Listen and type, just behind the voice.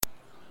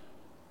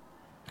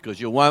because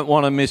you won't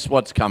want to miss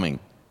what's coming.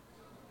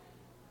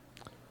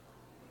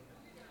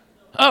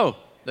 Oh,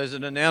 there's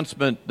an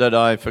announcement that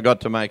I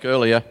forgot to make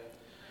earlier.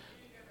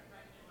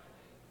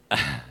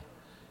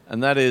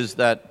 And that is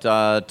that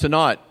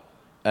tonight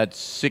at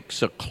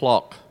 6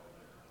 o'clock,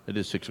 it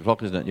is 6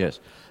 o'clock, isn't it?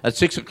 Yes. At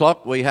 6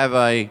 o'clock we have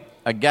a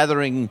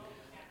gathering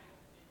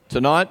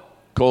tonight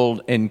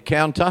called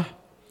Encounter.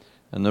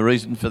 And the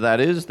reason for that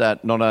is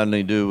that not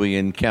only do we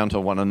encounter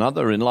one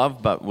another in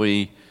love, but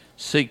we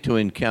seek to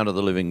encounter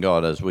the living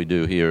God as we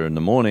do here in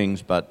the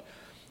mornings, but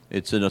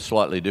it's in a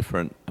slightly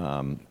different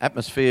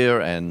atmosphere,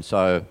 and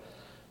so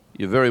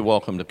you're very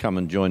welcome to come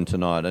and join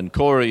tonight. And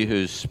Corey,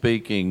 who's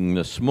speaking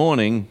this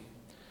morning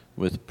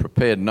with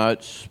prepared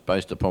notes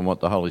based upon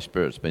what the Holy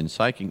Spirit's been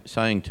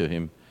saying to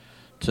him,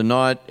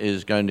 tonight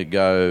is going to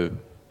go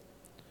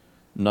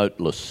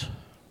noteless.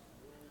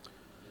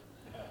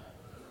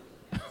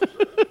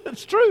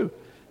 It's true.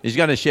 He's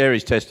going to share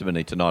his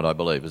testimony tonight, I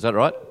believe. Is that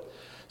right?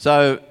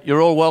 So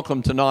you're all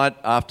welcome tonight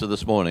after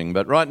this morning.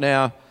 But right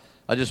now,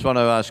 I just want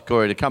to ask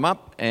Corey to come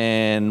up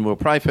and we'll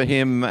pray for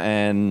him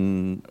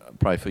and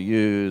pray for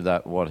you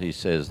that what he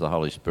says the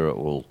Holy Spirit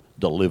will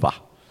deliver.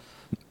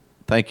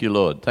 Thank you,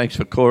 Lord. Thanks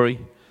for Corey.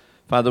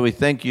 Father, we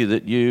thank you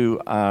that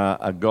you are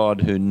a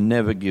God who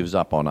never gives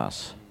up on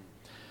us.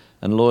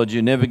 And Lord,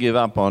 you never give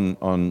up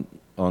on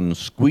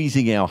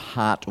squeezing our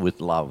heart with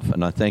love.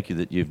 And I thank you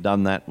that you've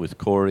done that with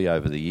Corey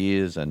over the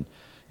years, and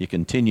you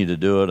continue to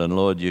do it. And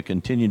Lord, you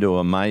continue to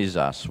amaze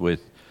us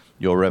with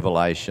your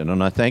revelation.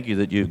 And I thank you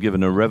that you've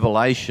given a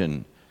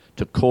revelation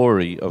to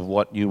Corey of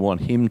what you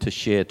want him to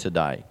share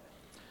today.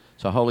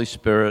 So Holy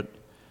Spirit,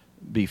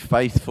 be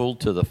faithful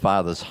to the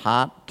Father's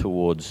heart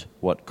towards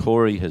what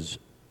Corey has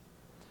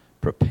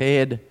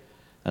prepared.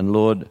 And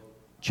Lord,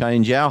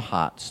 change our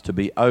hearts to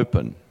be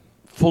open,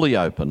 fully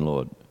open,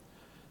 Lord,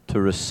 to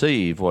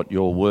receive what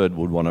your word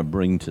would want to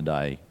bring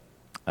today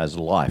as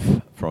life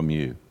from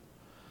you.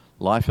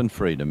 Life and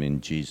freedom in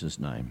Jesus'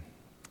 name.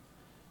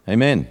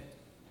 Amen.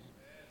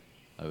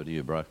 Over to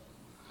you, bro.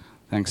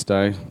 Thanks,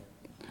 Dave.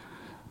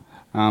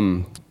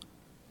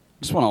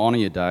 Just want to honour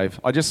you, Dave.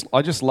 I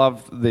just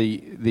love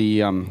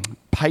the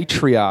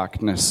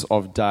patriarchness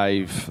of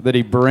Dave that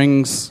he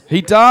brings.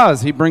 He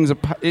does. He brings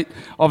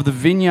of the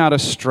Vineyard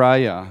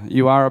Australia.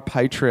 You are a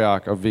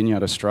patriarch of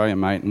Vineyard Australia,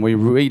 mate, and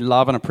we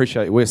love and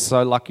appreciate you. We're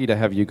so lucky to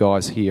have you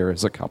guys here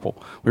as a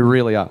couple. We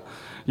really are.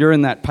 You're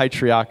in that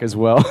patriarch as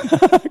well,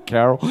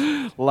 Carol.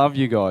 Love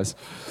you guys.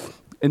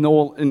 In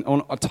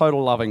a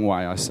total loving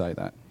way, I say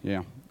that.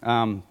 Yeah.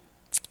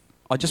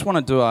 I just want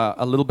to do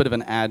a little bit of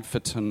an ad for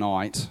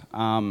tonight.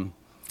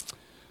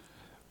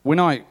 When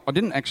I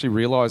didn't actually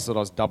realise that I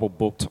was double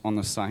booked on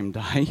the same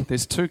day.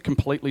 There's two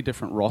completely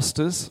different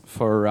rosters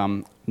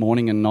for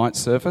morning and night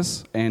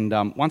service. And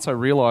once I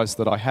realised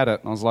that I had it,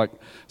 I was like,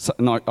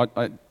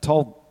 I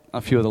told a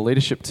few of the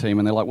leadership team,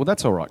 and they're like, well,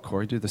 that's all right,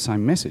 Corey, do the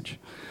same message.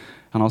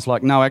 And I was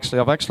like, no, actually,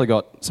 I've actually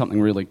got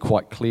something really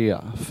quite clear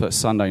for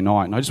Sunday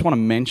night. And I just want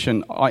to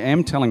mention, I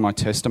am telling my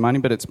testimony,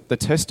 but it's the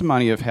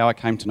testimony of how I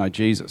came to know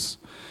Jesus.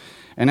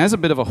 And as a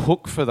bit of a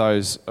hook for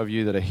those of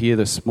you that are here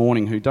this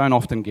morning who don't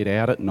often get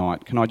out at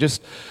night,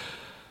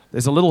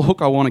 there's a little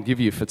hook I want to give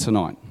you for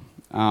tonight.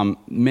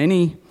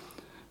 Many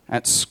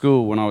at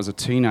school when I was a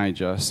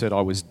teenager said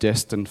I was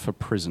destined for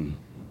prison.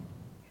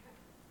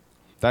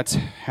 That's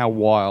how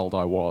wild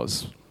I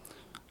was.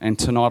 And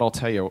tonight I'll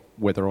tell you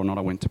whether or not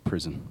I went to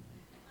prison.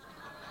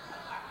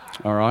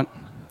 All right?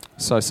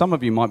 So some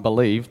of you might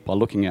believe, by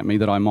looking at me,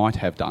 that I might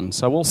have done.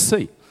 So we'll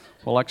see.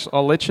 Well,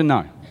 I'll let you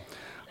know.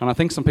 And I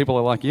think some people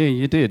are like, yeah,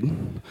 you did.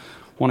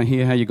 Want to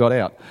hear how you got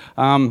out.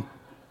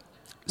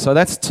 So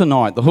that's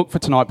tonight, the hook for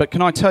tonight. But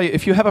can I tell you,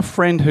 if you have a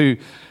friend who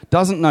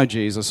doesn't know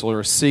Jesus or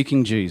is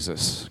seeking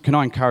Jesus, can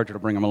I encourage you to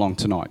bring them along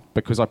tonight?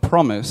 Because I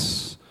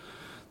promise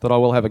that I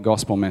will have a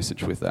gospel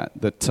message with that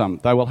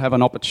they will have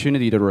an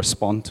opportunity to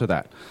respond to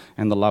that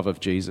and the love of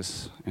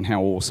Jesus and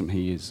how awesome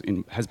he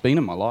has been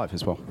in my life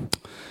as well.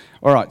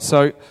 All right,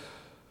 so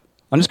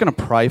I'm just going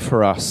to pray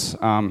for us.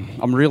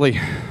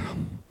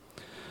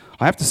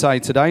 I have to say,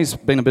 today's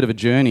been a bit of a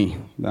journey.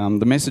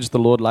 The message the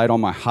Lord laid on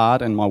my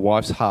heart and my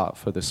wife's heart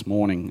for this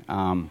morning,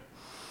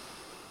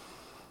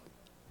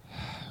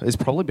 there's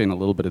probably been a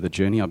little bit of the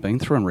journey I've been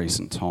through in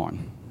recent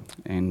time.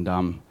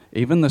 And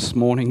even this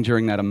morning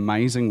during that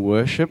amazing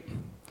worship,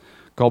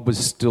 God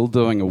was still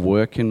doing a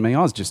work in me.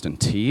 I was just in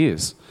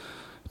tears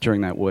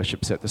during that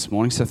worship set this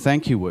morning. So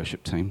thank you,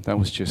 worship team. That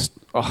was just,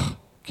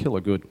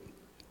 killer good.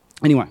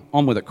 Anyway,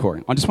 on with it,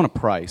 Corey. I just want to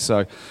pray.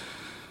 So,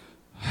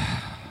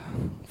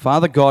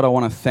 Father God, I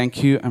want to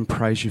thank you and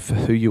praise you for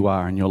who you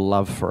are and your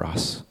love for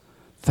us.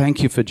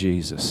 Thank you for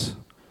Jesus.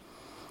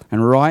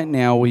 And right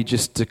now, we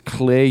just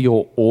declare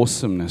your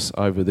awesomeness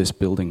over this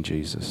building,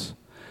 Jesus.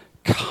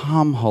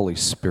 Come, Holy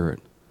Spirit.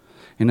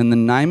 And in the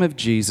name of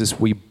Jesus,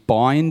 we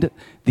bind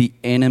the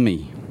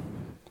enemy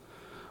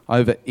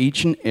over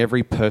each and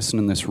every person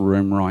in this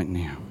room right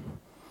now.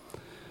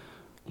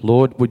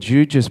 Lord, would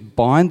you just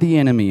bind the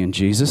enemy in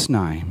Jesus'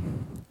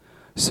 name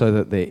so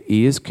that their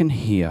ears can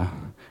hear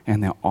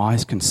and their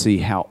eyes can see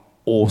how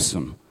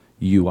awesome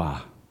you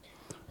are.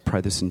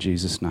 Pray this in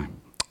Jesus'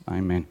 name.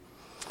 Amen.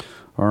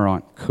 All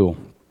right, cool.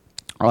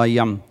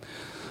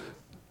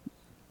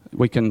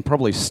 We can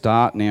probably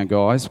start now,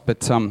 guys,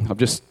 but I'll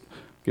just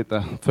get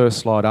the first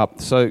slide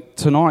up. So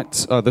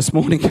this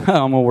morning,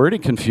 I'm already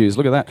confused.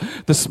 Look at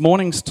that. This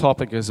morning's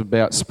topic is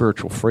about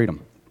spiritual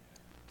freedom.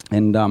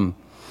 And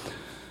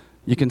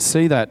you can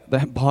see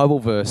that Bible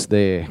verse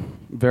there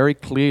very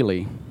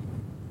clearly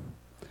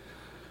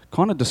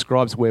kind of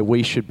describes where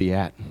we should be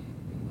at.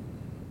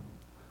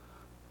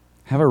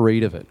 Have a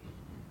read of it.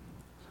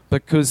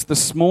 Because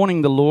this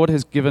morning the Lord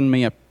has given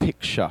me a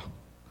picture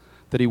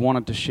that he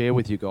wanted to share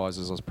with you guys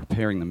as I was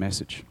preparing the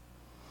message.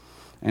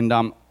 And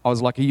I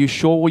was like, are you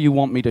sure you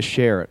want me to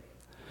share it?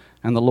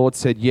 And the Lord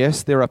said,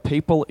 yes, there are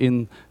people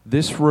in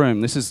this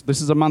room. This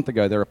is a month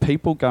ago. There are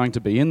people going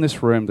to be in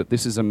this room that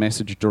this is a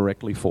message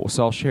directly for.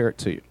 So I'll share it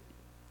to you.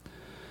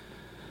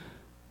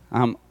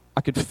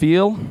 I could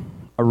feel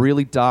a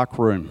really dark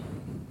room.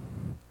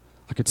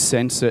 I could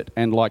sense it,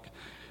 and like,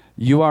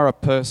 you are a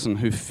person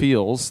who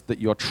feels that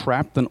you're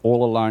trapped and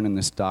all alone in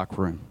this dark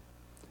room.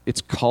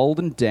 It's cold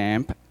and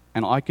damp,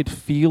 and I could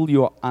feel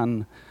your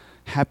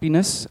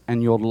unhappiness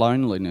and your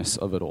loneliness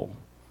of it all.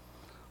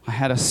 I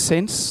had a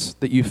sense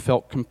that you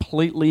felt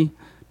completely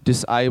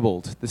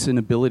disabled, this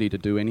inability to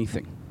do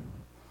anything.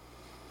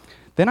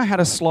 Then I had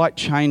a slight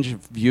change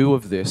of view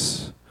of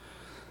this.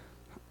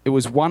 It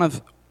was one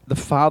of the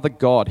Father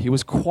God. He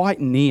was quite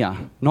near,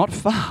 not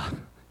far.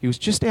 He was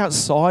just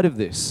outside of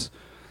this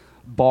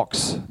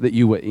box that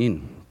you were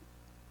in.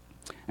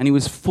 And he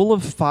was full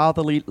of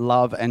fatherly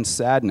love and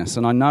sadness.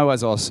 And I know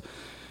as I was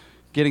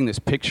getting this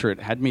picture, it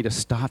had me to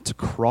start to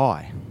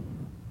cry.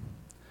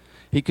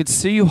 He could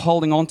see you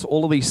holding on to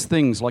all of these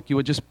things like you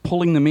were just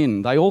pulling them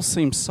in. They all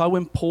seemed so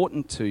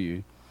important to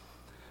you.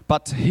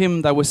 But to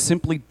him, they were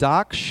simply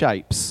dark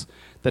shapes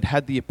that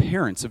had the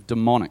appearance of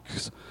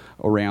demonics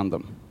around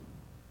them.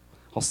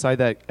 I'll say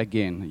that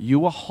again. You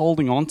were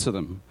holding on to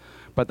them,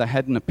 but they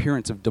had an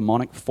appearance of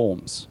demonic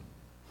forms.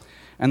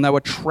 And they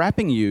were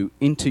trapping you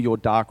into your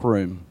dark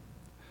room.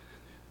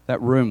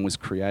 That room was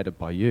created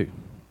by you.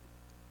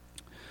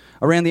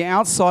 Around the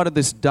outside of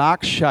this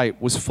dark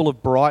shape was full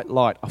of bright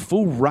light, a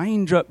full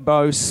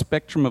rainbow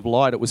spectrum of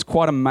light. It was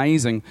quite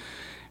amazing.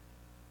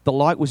 The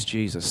light was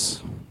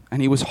Jesus,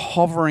 and he was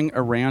hovering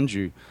around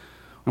you.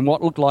 And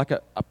what looked like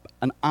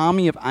an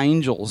army of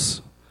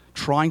angels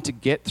trying to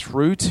get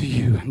through to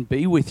you and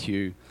be with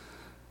you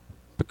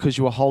because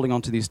you were holding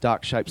on to these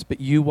dark shapes, but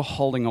you were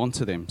holding on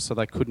to them so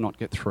they could not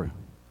get through.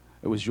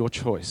 It was your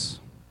choice.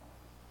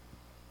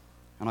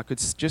 And I could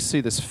just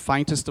see this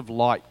faintest of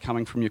light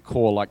coming from your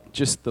core, like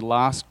just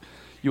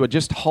you were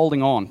just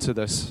holding on to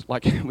this.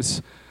 Like it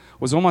was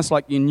almost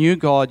like you knew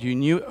God, you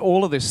knew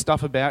all of this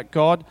stuff about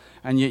God,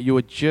 and yet you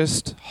were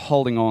just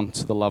holding on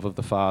to the love of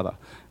the Father.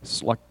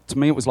 It's like, to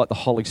me, it was like the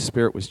Holy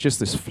Spirit was just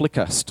this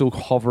flicker still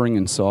hovering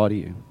inside of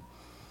you.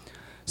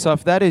 So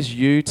if that is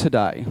you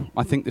today,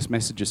 I think this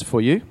message is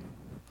for you.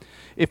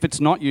 If it's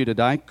not you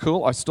today,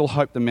 cool, I still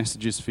hope the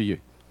message is for you,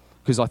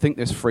 because I think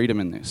there's freedom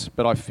in this.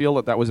 But I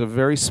feel that was a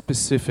very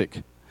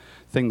specific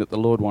thing that the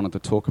Lord wanted to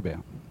talk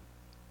about.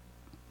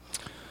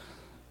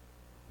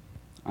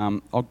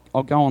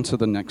 I'll go on to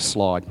the next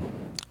slide.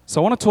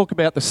 So I want to talk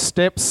about the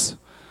steps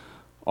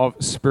of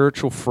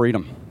spiritual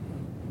freedom.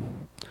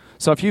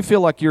 So if you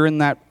feel like you're in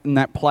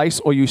that place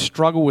or you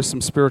struggle with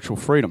some spiritual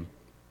freedom,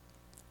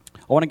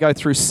 I want to go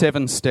through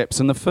 7 steps.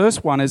 And the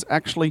first one is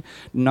actually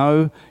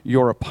know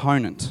your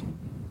opponent.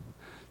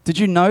 Did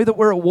you know that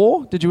we're at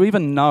war? Did you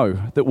even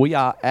know that we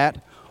are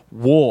at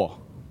war?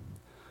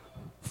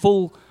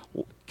 Full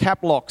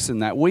cap locks in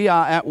that. We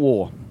are at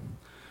war.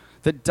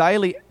 That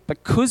daily,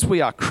 because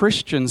we are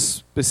Christians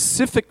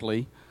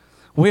specifically,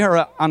 we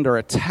are under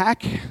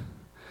attack,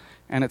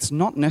 and it's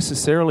not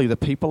necessarily the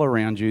people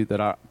around you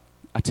that are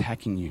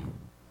attacking you.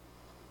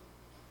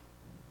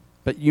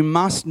 But you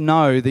must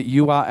know that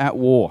you are at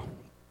war.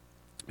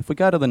 If we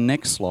go to the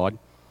next slide,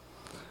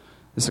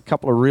 there's a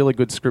couple of really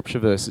good scripture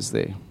verses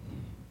there.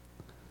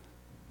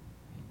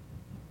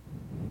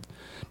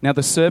 Now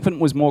the serpent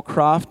was more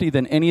crafty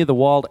than any of the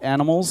wild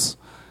animals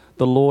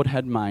the Lord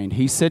had made.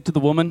 He said to the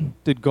woman,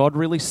 "Did God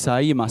really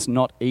say you must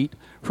not eat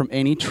from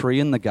any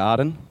tree in the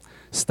garden?"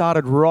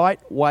 Started right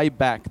way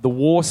back. The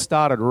war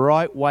started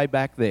right way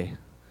back there.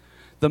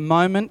 The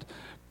moment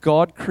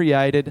God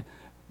created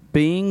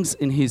beings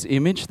in his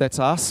image, that's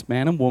us,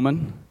 man and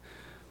woman,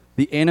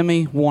 the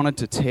enemy wanted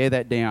to tear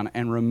that down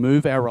and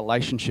remove our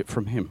relationship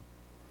from him.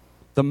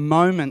 The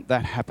moment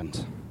that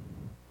happened.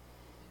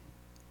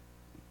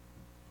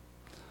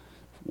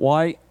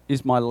 Why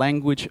is my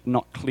language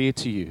not clear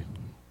to you?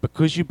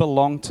 Because you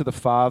belong to the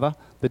Father,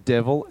 the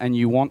devil, and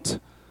you want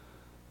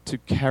to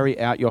carry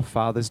out your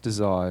father's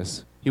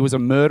desires. He was a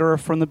murderer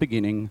from the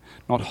beginning,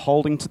 not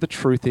holding to the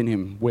truth in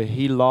him. Where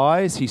he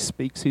lies, he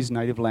speaks his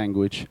native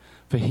language,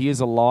 for he is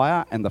a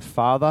liar and the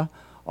father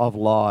of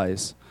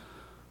lies.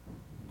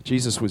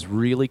 Jesus was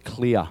really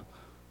clear,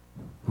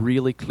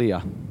 really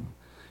clear.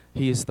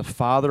 He is the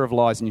father of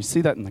lies, and you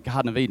see that in the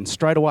Garden of Eden.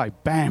 Straight away,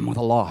 bam, with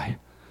a lie.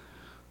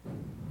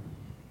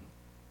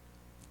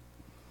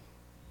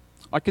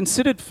 I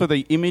considered for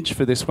the image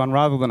for this one,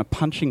 rather than a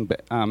punching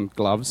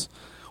gloves,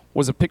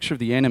 was a picture of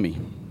the enemy.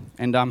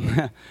 And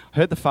I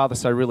heard the Father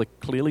say really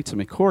clearly to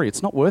me, Corey,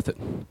 it's not worth it.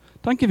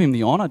 Don't give him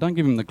the honour, don't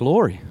give him the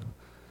glory.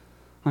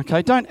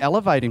 Okay, don't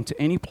elevate him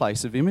to any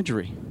place of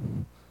imagery.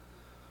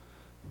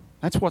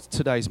 That's what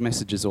today's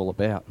message is all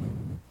about.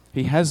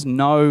 He has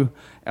no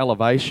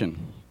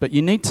elevation, but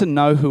you need to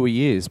know who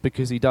he is,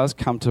 because he does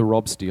come to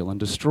rob, steal and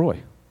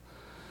destroy.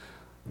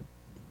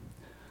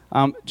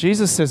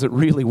 Jesus says it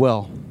really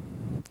well.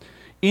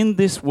 In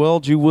this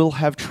world you will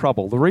have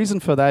trouble. The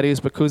reason for that is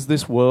because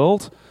this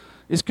world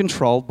is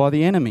controlled by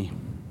the enemy.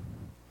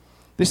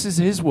 This is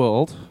his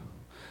world,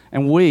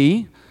 and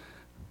we're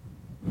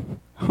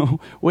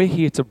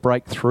here to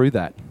break through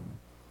that.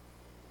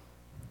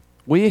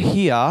 We're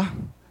here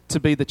to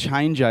be the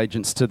change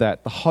agents to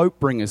that, the hope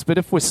bringers. But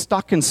if we're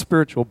stuck in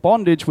spiritual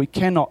bondage, we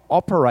cannot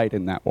operate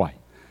in that way.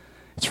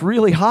 It's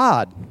really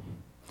hard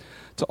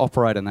to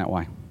operate in that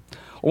way.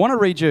 I want to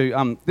read you,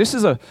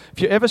 if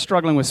you're ever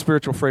struggling with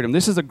spiritual freedom,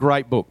 this is a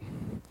great book.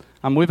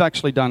 We've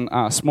actually done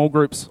small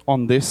groups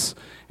on this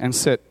and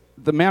the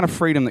amount of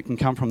freedom that can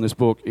come from this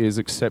book is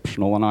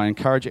exceptional, and I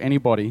encourage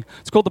anybody.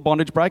 It's called The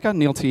Bondage Breaker,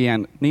 Neil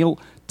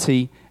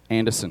T.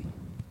 Anderson.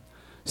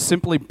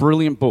 Simply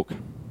brilliant book.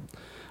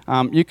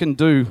 You can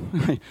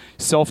do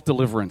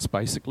self-deliverance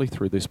basically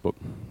through this book.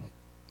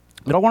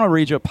 But I want to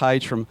read you a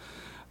page from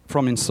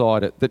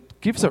inside it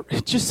that gives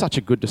it's just such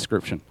a good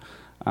description.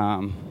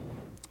 So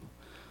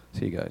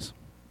here goes.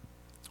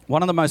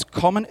 One of the most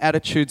common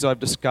attitudes I've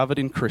discovered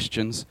in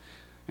Christians,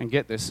 and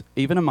get this,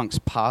 even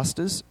amongst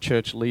pastors,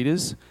 church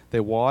leaders,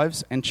 their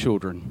wives and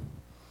children,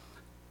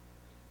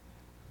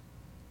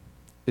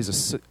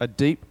 is a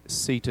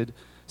deep-seated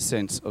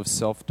sense of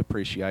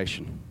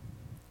self-depreciation.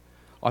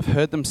 I've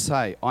heard them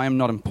say, I am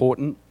not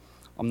important,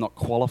 I'm not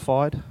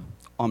qualified,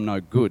 I'm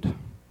no good.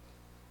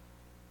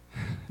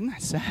 Isn't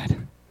that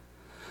sad?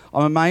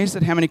 I'm amazed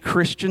at how many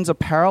Christians are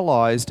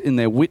paralyzed in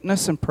their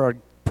witness and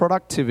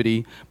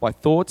productivity by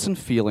thoughts and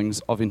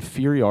feelings of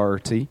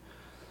inferiority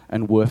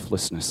and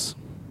worthlessness.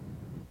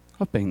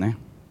 I've been there.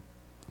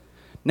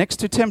 Next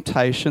to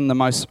temptation, the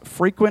most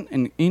frequent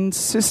and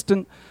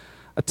insistent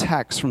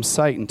attacks from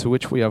Satan to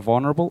which we are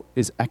vulnerable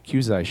is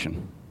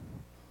accusation.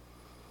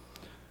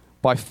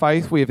 By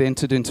faith, we have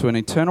entered into an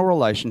eternal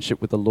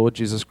relationship with the Lord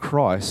Jesus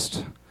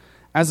Christ.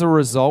 As a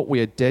result, we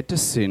are dead to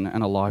sin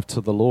and alive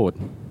to the Lord.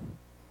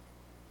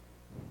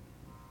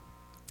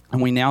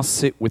 And we now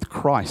sit with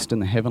Christ in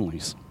the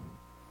heavenlies.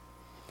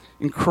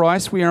 In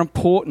Christ, we are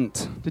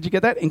important. Did you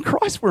get that? In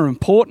Christ, we're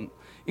important.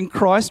 In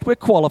Christ, we're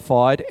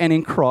qualified. And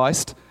in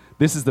Christ,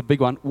 this is the big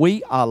one,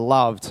 we are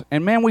loved.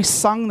 And man, we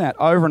sung that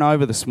over and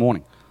over this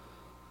morning.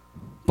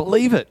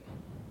 Believe it.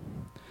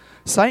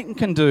 Satan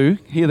can do,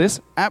 hear this,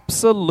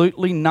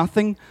 absolutely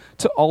nothing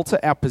to alter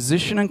our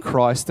position in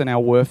Christ and our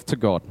worth to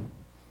God.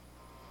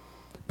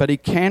 But he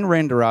can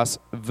render us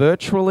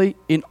virtually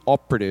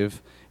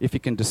inoperative if he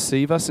can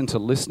deceive us into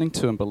listening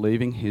to and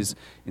believing his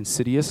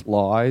insidious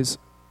lies,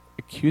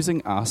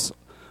 accusing us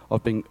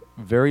of being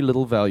very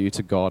little value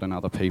to God and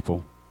other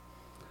people.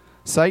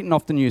 Satan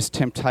often used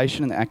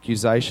temptation and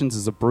accusations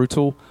as a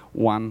brutal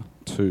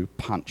 1-2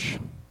 punch.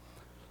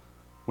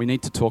 We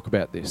need to talk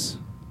about this.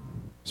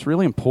 It's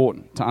really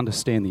important to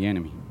understand the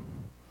enemy.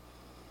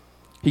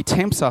 He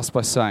tempts us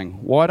by saying,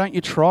 why don't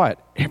you try it?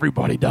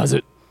 Everybody does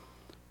it.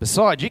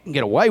 Besides, you can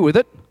get away with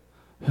it.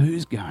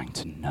 Who's going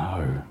to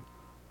know?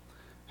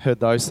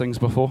 Heard those things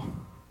before?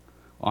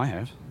 I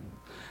have.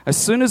 As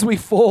soon as we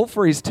fall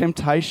for his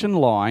temptation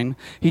line,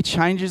 he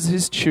changes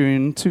his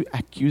tune to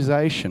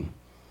accusation.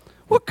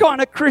 What kind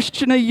of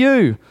Christian are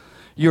you?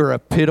 You're a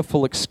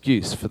pitiful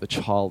excuse for the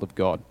child of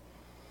God.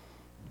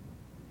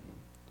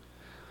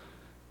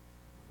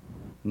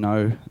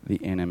 Know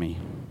the enemy.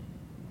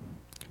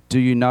 Do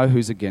you know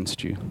who's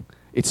against you?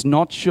 It's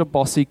not your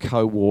bossy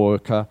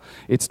co-worker.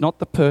 It's not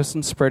the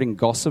person spreading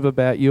gossip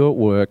about you at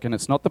work, and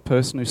it's not the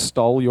person who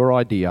stole your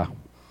idea.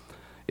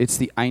 It's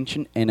the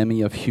ancient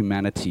enemy of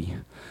humanity.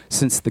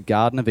 Since the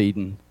Garden of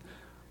Eden,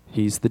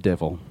 he's the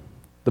devil.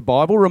 The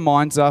Bible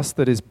reminds us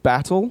that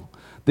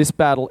this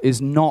battle is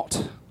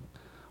not,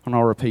 and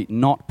I'll repeat,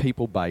 not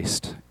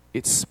people-based.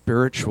 It's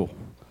spiritual.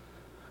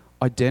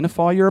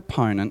 Identify your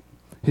opponent,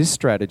 his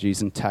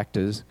strategies and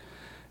tactics,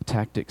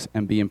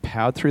 and be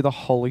empowered through the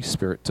Holy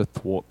Spirit to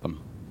thwart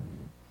them.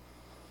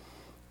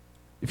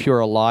 If you're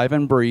alive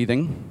and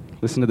breathing,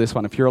 listen to this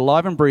one. If you're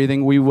alive and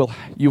breathing, you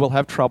will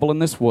have trouble in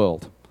this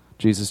world.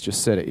 Jesus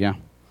just said it, yeah?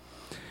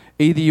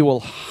 Either you will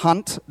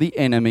hunt the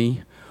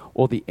enemy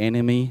or the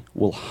enemy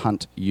will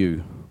hunt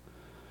you.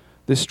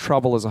 This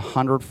trouble is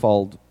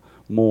 100-fold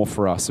more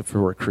for us if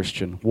we're a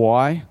Christian.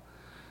 Why?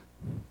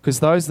 Because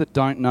those that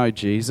don't know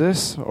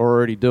Jesus are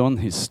already doing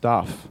his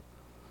stuff.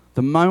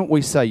 The moment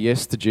we say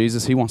yes to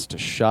Jesus, he wants to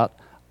shut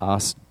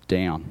us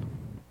down.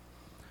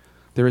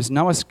 There is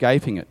no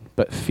escaping it,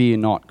 but fear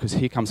not, because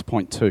here comes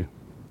point 2.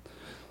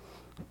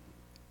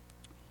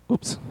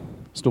 Oops,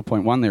 still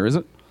point 1 there, is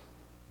it?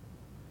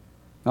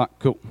 Ah,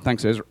 cool.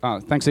 Thanks, Ezra.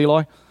 Thanks,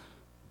 Eli.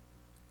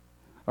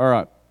 All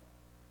right.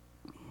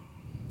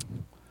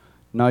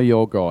 know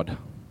your God.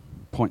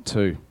 Point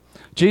 2.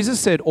 Jesus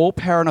said all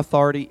power and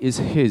authority is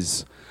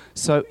his.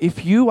 So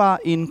if you are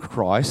in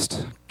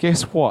Christ,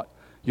 guess what?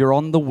 You're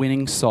on the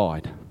winning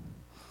side.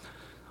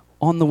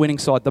 On the winning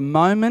side. The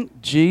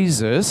moment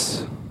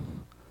Jesus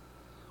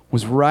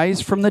was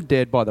raised from the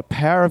dead by the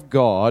power of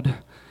God,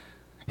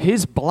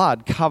 his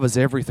blood covers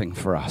everything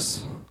for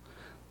us.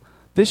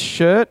 This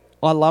shirt,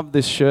 I love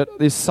this shirt.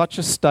 There's such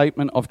a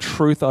statement of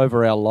truth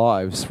over our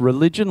lives.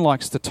 Religion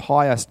likes to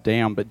tie us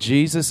down, but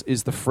Jesus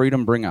is the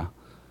freedom bringer.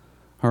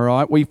 All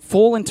right? We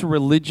fall into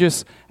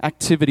religious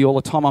activity all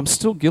the time. I'm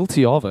still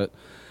guilty of it.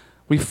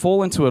 We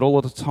fall into it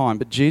all the time,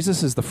 but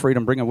Jesus is the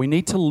freedom bringer. We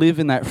need to live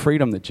in that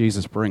freedom that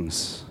Jesus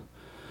brings.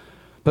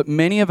 But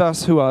many of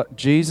us who are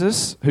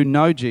Jesus, who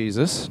know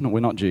Jesus, no, we're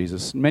not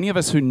Jesus. Many of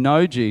us who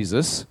know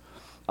Jesus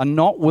are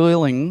not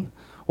willing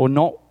or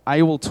not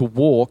able to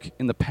walk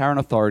in the power and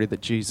authority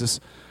that Jesus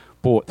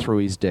brought through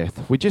his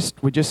death. We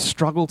just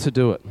struggle to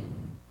do it.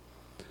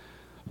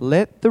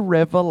 Let the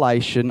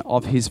revelation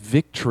of his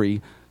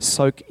victory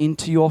soak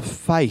into your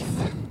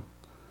faith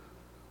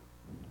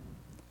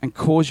and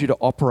cause you to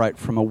operate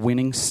from a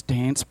winning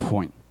stance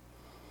point.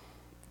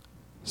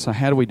 So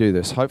how do we do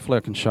this? Hopefully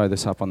I can show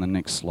this up on the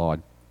next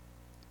slide.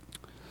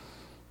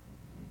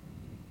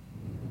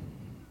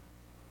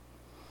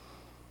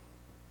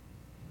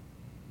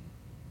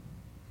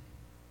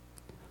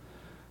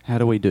 How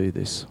do we do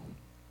this?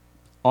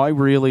 I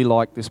really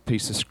like this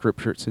piece of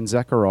scripture. It's in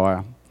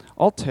Zechariah.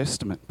 Old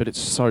Testament, but it's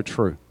so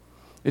true.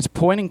 It's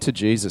pointing to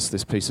Jesus,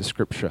 this piece of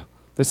scripture.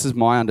 This is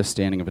my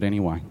understanding of it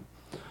anyway.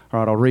 All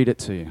right, I'll read it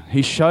to you.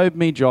 He showed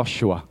me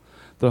Joshua,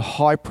 the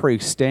high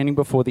priest, standing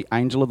before the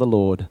angel of the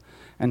Lord,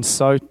 and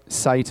so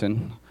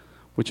Satan,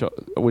 which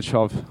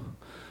I've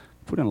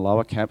put in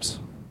lower caps,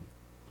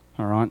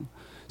 all right,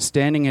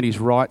 standing at his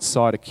right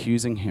side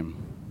accusing him.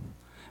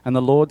 And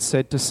the Lord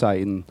said to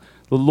Satan,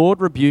 "The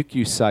Lord rebuke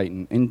you,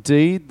 Satan.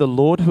 Indeed, the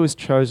Lord who has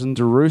chosen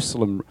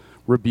Jerusalem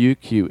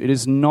rebuke you. It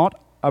is not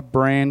a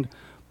brand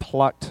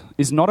plucked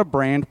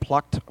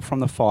from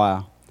the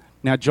fire."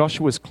 Now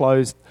Joshua was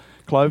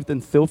clothed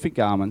in filthy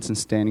garments and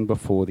standing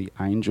before the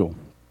angel.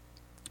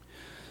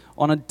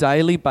 On a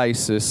daily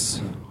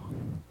basis,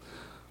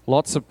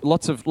 lots of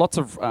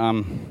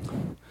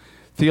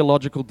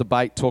theological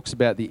debate talks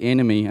about the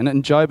enemy, and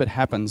in Job it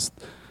happens.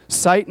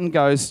 Satan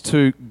goes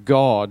to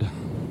God,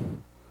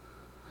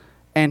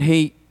 and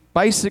he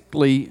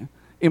basically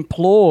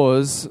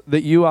implores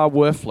that you are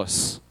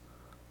worthless.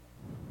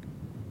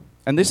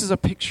 And this is a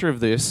picture of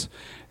this.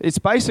 It's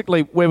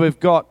basically where we've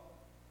got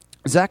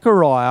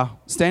Zechariah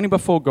standing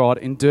before God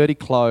in dirty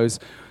clothes,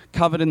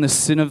 covered in the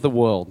sin of the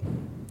world,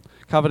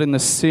 covered in the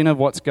sin of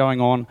what's going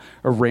on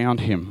around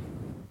him.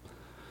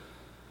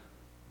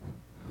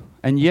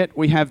 And yet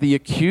we have the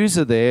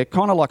accuser there,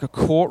 kind of like a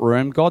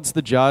courtroom. God's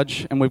the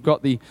judge, and we've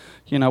got the,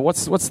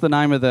 what's the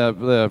name of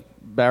the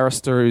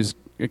barrister who's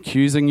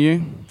accusing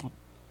you?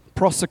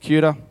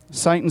 Prosecutor.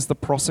 Satan's the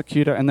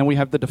prosecutor, and then we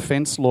have the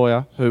defense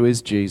lawyer, who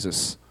is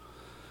Jesus.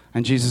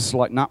 And Jesus is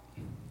like, no,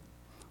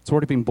 it's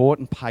already been bought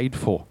and paid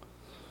for.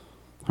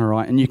 All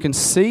right, and you can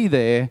see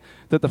there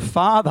that the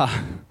Father,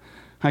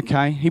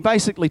 okay, he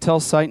basically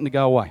tells Satan to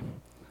go away.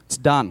 It's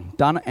done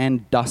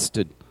and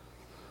dusted.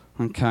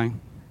 Okay,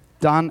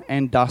 done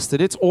and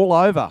dusted. It's all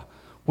over.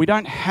 We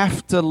don't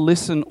have to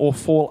listen or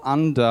fall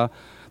under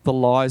the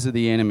lies of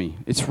the enemy.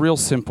 It's real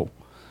simple.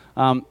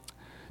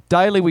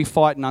 Daily we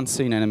fight an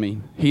unseen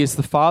enemy. He is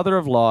the father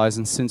of lies,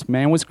 and since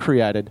man was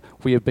created,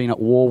 we have been at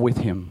war with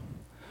him.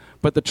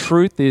 But the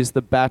truth is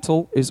the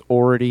battle is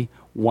already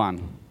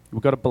won.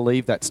 We've got to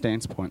believe that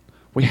stance point.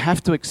 We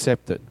have to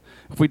accept it.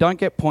 If we don't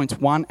get points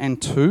 1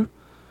 and 2,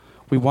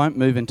 we won't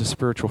move into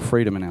spiritual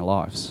freedom in our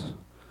lives.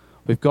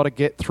 We've got to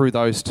get through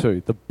those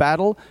two. The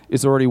battle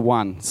is already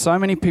won. So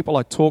many people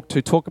I talk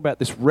to talk about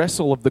this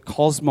wrestle of the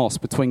cosmos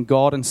between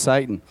God and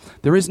Satan.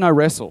 There is no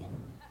wrestle.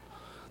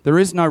 There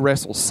is no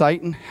wrestle.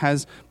 Satan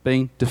has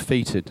been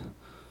defeated.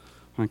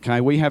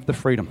 Okay, we have the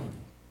freedom.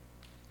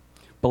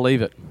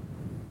 Believe it.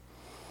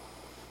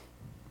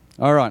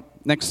 All right,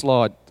 next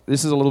slide.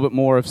 This is a little bit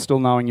more of still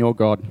knowing your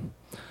God.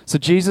 So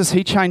Jesus,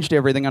 he changed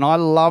everything, and I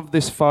love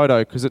this photo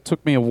because it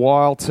took me a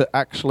while to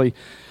actually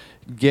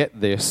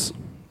get this.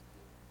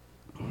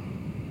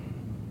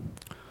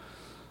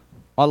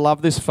 I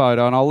love this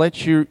photo, and I'll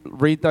let you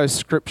read those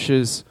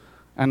scriptures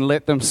and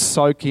let them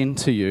soak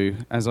into you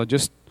as I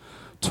just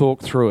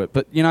talk through it.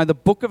 But, the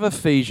book of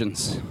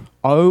Ephesians,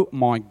 oh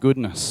my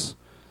goodness.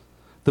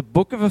 The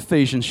book of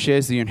Ephesians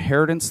shares the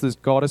inheritance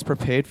that God has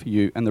prepared for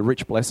you and the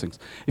rich blessings.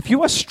 If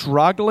you are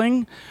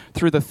struggling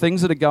through the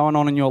things that are going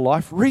on in your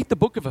life, read the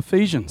book of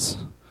Ephesians.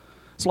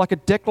 It's like a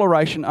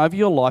declaration over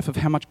your life of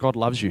how much God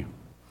loves you.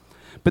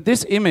 But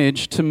this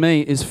image, to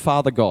me, is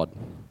Father God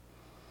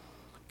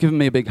giving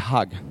me a big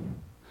hug.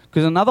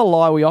 Because another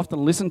lie we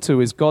often listen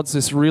to is God's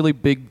this really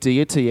big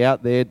deity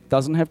out there,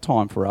 doesn't have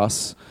time for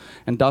us,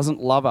 and doesn't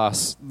love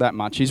us that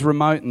much. He's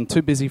remote and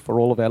too busy for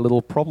all of our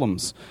little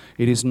problems.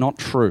 It is not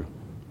true.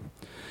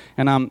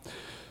 And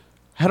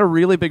had a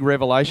really big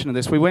revelation of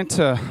this. We went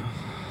to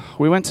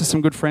we went to some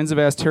good friends of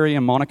ours, Terry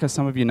and Monica.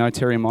 Some of you know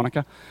Terry and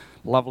Monica.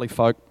 Lovely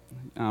folk.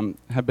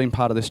 Have been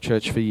part of this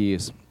church for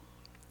years.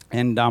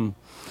 And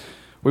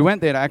we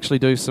went there to actually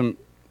do some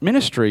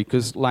ministry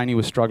because Lainey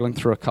was struggling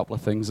through a couple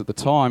of things at the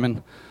time,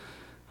 and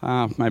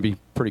maybe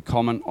pretty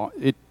common.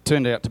 It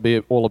turned out to be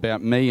all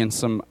about me and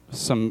some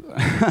some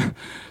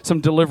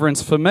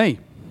deliverance for me,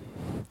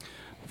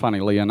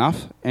 funnily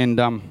enough. And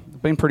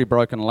been pretty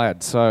broken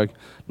lad, so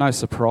no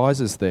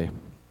surprises there.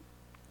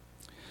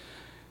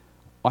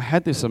 I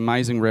had this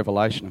amazing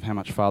revelation of how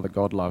much Father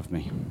God loved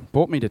me.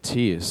 Brought me to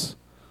tears.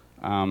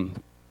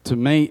 To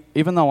me,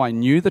 even though I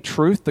knew the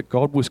truth that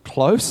God was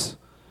close,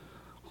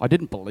 I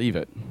didn't believe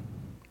it.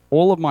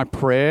 All of my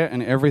prayer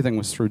and everything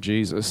was through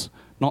Jesus,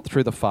 not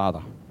through the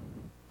Father.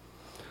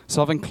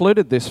 So I've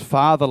included this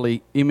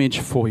fatherly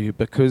image for you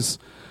because,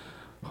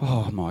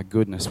 oh my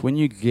goodness, when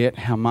you get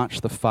how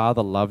much the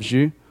Father loves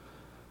you,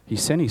 He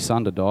sent His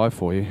Son to die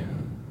for you.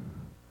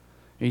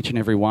 Each and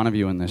every one of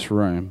you in this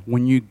room.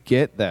 When you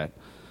get that,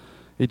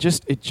 it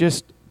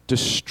just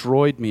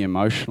destroyed me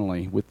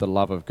emotionally with the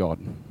love of God.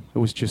 It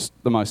was just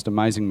the most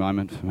amazing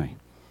moment for me.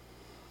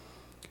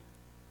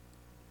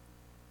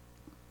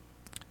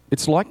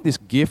 It's like this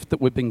gift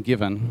that we've been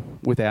given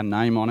with our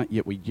name on it,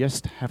 yet we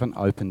just haven't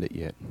opened it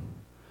yet.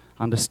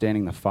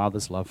 Understanding the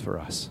Father's love for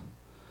us.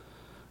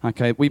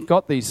 Okay, we've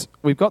got these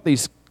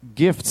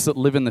gifts that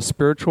live in the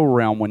spiritual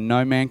realm when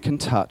no man can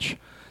touch.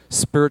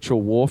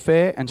 Spiritual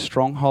warfare and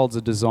strongholds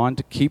are designed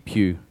to keep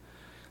you.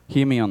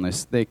 Hear me on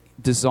this. They're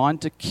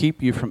designed to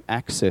keep you from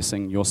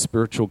accessing your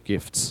spiritual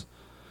gifts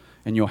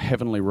and your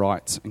heavenly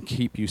rights and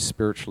keep you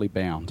spiritually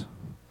bound.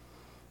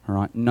 All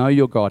right? Know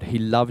your God. He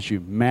loves you,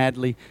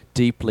 madly,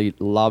 deeply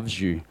loves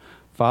you.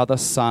 Father,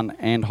 Son,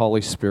 and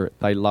Holy Spirit,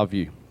 they love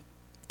you.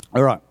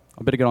 All right,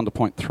 I better get on to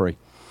point 3.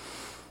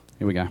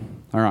 Here we go.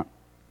 All right,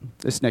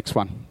 this next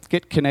one.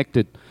 Get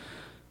connected.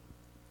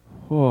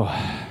 Oh.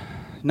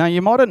 Now,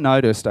 you might have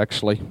noticed,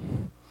 actually,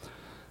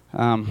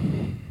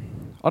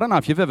 I don't know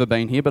if you've ever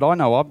been here, but I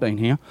know I've been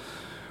here.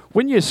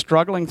 When you're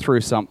struggling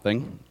through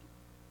something,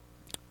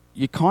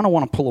 you kind of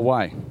want to pull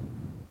away.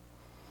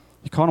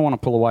 You kind of want to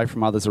pull away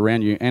from others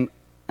around you. And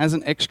as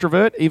an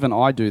extrovert, even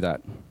I do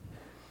that.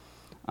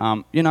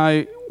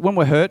 When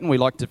we're hurt and we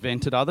like to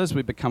vent at others,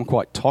 we become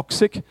quite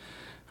toxic,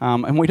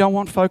 and we don't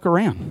want folk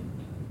around.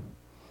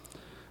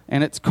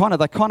 And they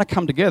kind of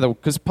come together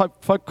because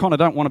folk kind of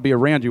don't want to be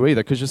around you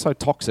either because you're so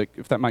toxic,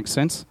 if that makes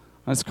sense.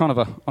 It's kind of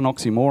an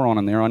oxymoron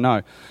in there, I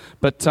know.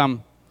 But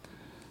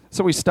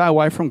so we stay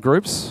away from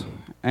groups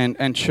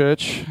and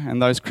church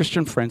and those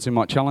Christian friends who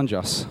might challenge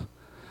us.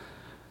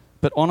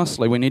 But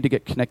honestly, we need to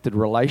get connected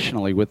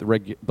relationally with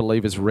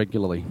believers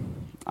regularly.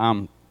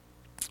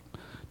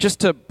 Just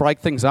to break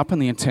things up in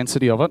the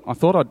intensity of it, I'm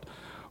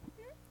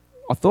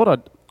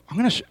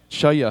going to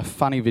show you a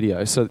funny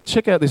video. So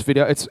check out this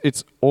video.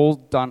 It's all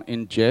done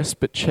in jest,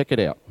 but check it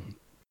out.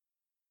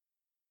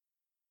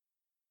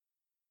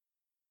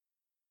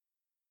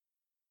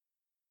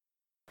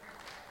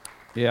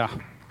 Yeah.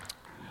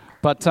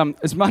 But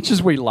as much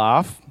as we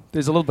laugh,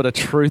 there's a little bit of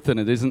truth in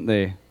it, isn't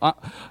there?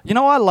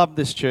 I love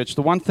this church.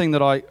 The one thing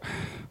that I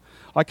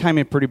came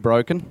in pretty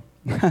broken,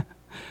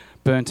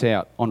 burnt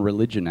out on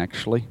religion,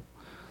 actually.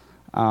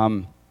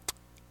 And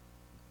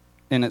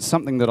it's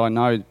something that I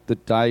know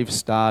that Dave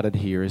started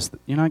here is,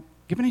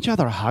 giving each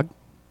other a hug.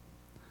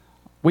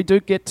 We do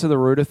get to the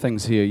root of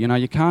things here.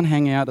 You can't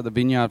hang out at the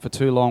vineyard for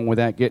too long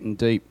without getting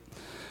deep.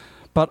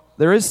 But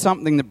there is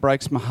something that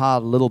breaks my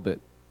heart a little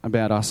bit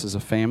about us as a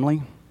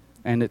family,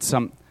 and it's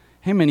how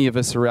many of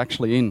us are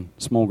actually in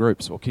small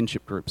groups or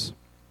kinship groups.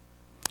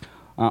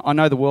 I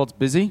know the world's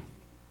busy,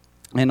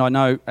 and I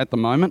know at the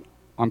moment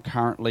I'm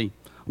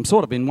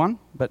sort of in one,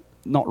 but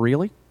not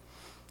really.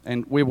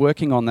 And we're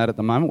working on that at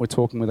the moment. We're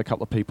talking with a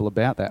couple of people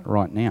about that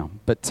right now.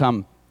 But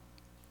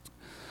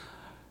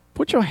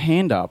put your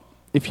hand up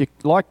if you're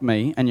like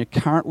me and you're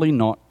currently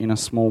not in a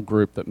small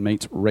group that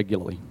meets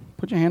regularly.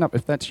 Put your hand up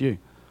if that's you.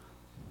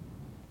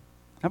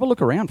 Have a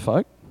look around,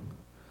 folk.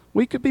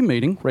 We could be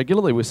meeting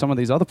regularly with some of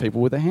these other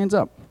people with their hands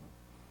up.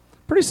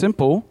 Pretty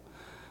simple.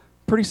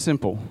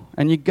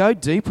 And you go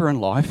deeper in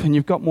life and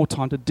you've got more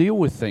time to deal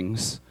with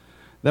things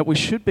that we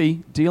should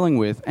be dealing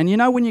with. And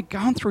when you're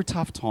going through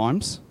tough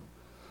times,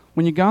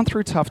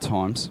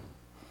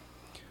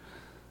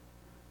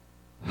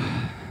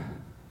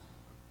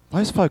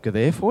 those folk are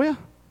there for you.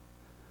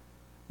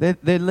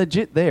 They're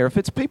legit there. If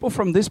it's people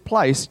from this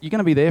place, you're going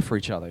to be there for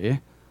each other, yeah?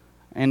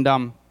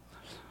 And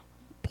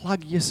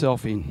plug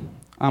yourself in.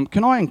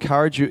 Can I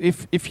encourage you,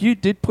 if you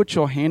did put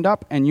your hand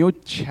up and you're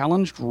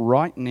challenged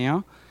right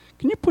now,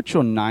 can you put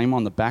your name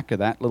on the back of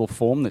that little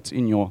form that's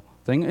in your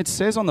thing? It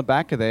says on the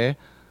back of there,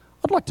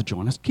 I'd like to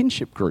join a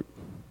kinship group.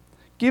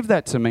 Give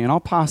that to me and I'll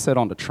pass that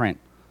on to Trent.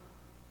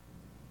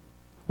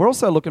 We're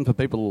also looking for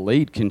people to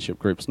lead kinship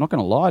groups, not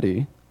going to lie to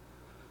you.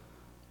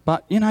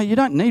 But, you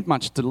don't need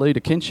much to lead a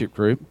kinship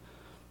group.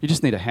 You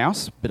just need a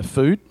house, a bit of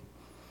food,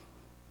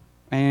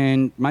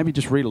 and maybe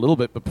just read a little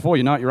bit. But before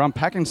you know it, you're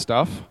unpacking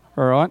stuff,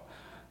 all right?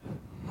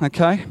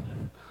 Okay?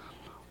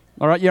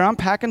 All right, you're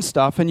unpacking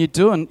stuff and you're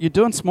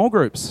doing small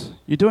groups.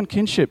 You're doing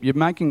kinship. You're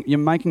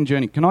making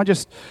journey. Can I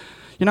just,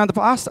 the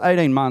past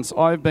 18 months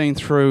I've been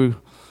through,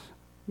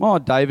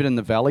 David in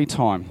the Valley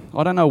time.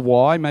 I don't know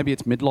why. Maybe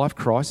it's midlife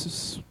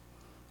crisis.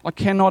 I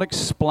cannot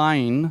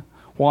explain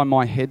why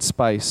my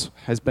headspace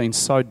has been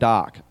so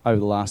dark over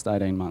the last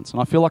 18 months.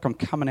 And I feel like I'm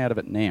coming out of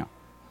it now.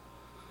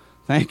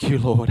 Thank you,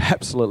 Lord.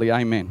 Absolutely.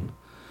 Amen.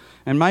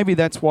 And maybe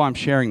that's why I'm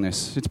sharing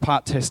this. It's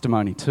part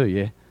testimony too,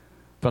 yeah?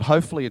 But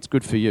hopefully it's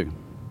good for you.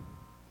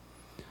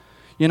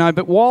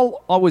 But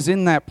while I was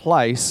in that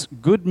place,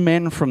 good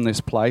men from this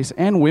place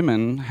and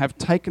women have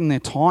taken their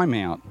time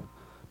out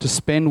to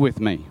spend with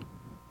me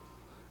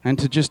and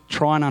to just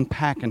try and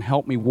unpack and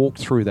help me walk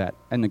through that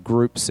in the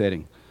group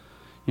setting.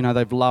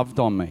 They've loved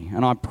on me,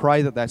 and I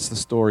pray that that's the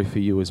story for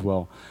you as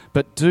well.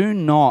 But do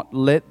not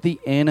let the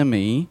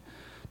enemy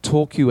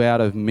talk you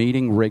out of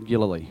meeting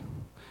regularly.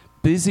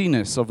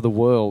 Busyness of the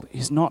world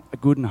is not a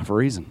good enough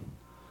reason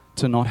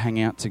to not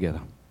hang out together.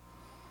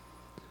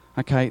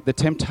 Okay, the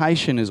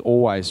temptation is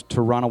always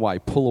to run away,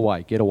 pull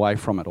away, get away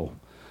from it all.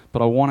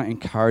 But I want to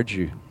encourage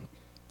you.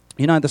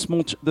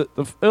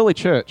 The early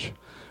church,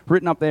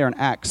 written up there in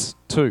Acts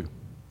 2,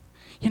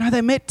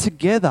 they met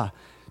together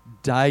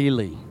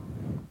daily.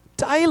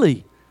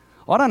 Daily.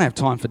 I don't have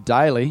time for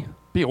daily.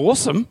 Be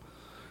awesome.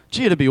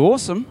 Gee, it'd be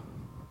awesome.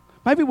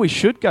 Maybe we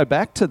should go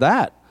back to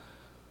that.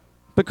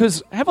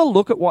 Because have a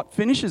look at what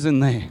finishes in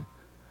there.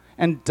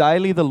 And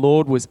daily the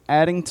Lord was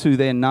adding to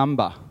their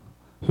number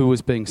who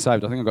was being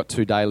saved. I think I got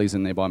 2 dailies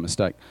in there by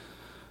mistake.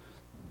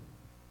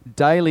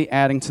 Daily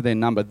adding to their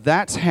number.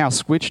 That's how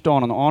switched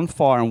on and on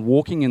fire and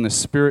walking in the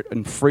spirit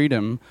and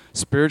freedom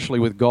spiritually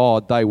with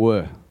God they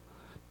were.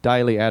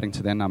 Daily adding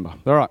to their number.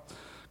 All right.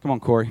 Come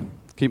on, Corey.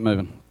 Keep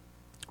moving.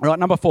 All right,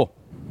 number 4.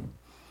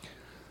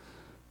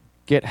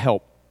 Get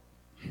help.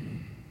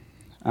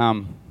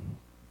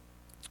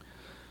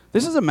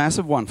 This is a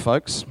massive one,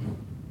 folks.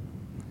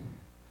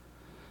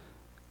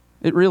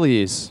 It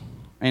really is.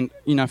 And,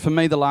 for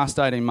me, the last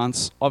 18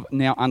 months, I've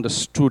now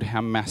understood how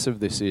massive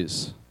this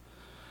is.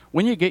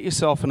 When you get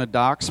yourself in a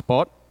dark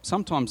spot,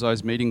 sometimes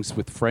those meetings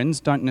with friends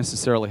don't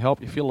necessarily help.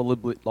 You feel a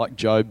little bit like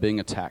Job being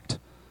attacked.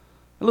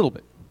 A little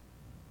bit.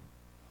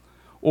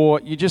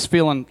 Or you're just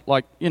feeling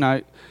like,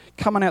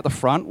 coming out the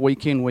front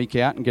week in, week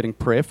out and getting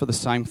prayer for the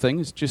same thing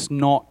is just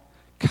not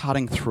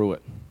cutting through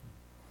it.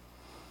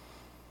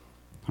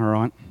 All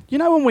right?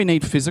 When we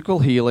need physical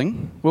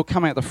healing, we'll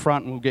come out the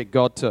front and we'll get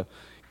God to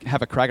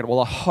have a crack at it.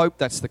 Well, I hope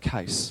that's the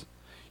case.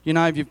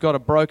 If you've got a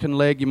broken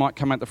leg, you might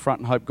come out the front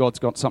and hope God's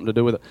got something to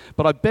do with it.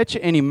 But I bet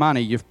you any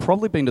money you've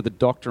probably been to the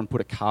doctor and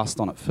put a cast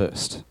on it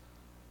first.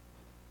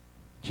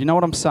 Do you know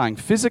what I'm saying?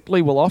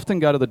 Physically, we'll often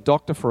go to the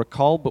doctor for a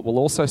cold, but we'll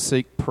also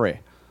seek prayer.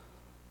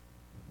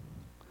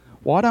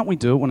 Why don't we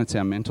do it when it's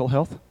our mental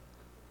health?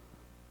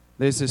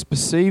 There's this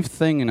perceived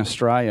thing in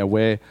Australia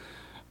where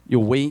you're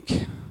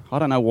weak. I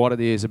don't know what it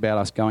is about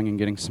us going and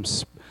getting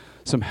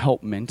some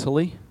help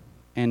mentally.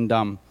 And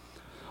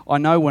I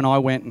know when I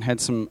went and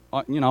had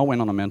I went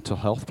on a mental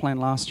health plan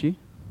last year.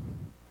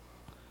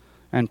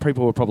 And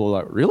people were probably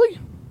like, really?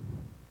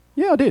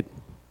 Yeah, I did.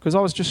 Because I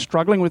was just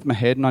struggling with my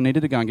head and I needed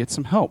to go and get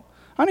some help.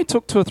 I only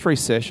took 2 or 3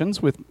 sessions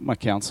with my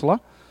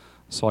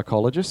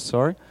psychologist,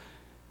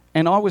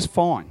 and I was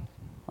fine.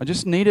 I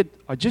just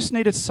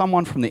needed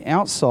someone from the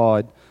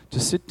outside to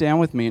sit down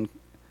with me and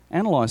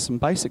analyse some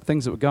basic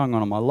things that were going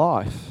on in my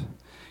life.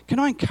 Can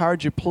I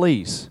encourage you,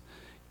 please,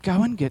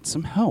 go and get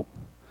some help.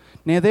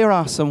 Now, there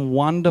are some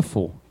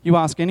wonderful, you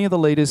ask any of the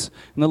leaders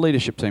in the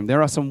leadership team,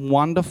 there are some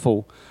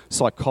wonderful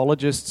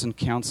psychologists and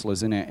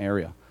counsellors in our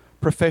area.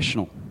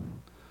 Professional.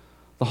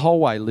 The whole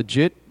way,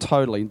 legit,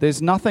 totally.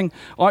 There's nothing,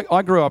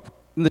 I grew up,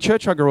 in the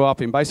church I grew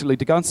up in, basically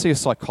to go and see a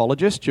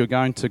psychologist, you're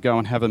going to go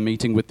and have a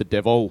meeting with the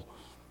devil.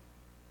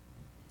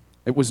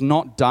 It was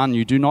not done.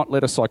 You do not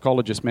let a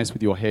psychologist mess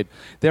with your head.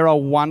 There are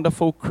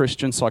wonderful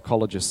Christian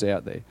psychologists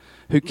out there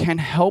who can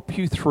help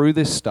you through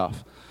this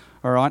stuff.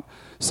 All right?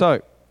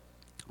 So,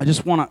 I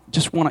just want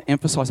to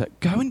emphasize that.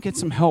 Go and get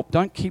some help.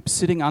 Don't keep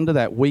sitting under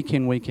that week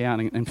in, week out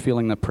and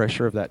feeling the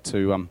pressure of that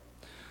to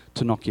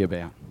knock you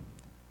about.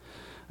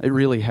 It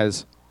really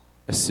has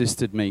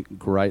assisted me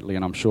greatly,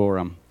 and I'm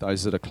sure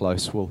those that are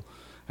close will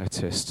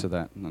attest to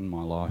that in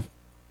my life.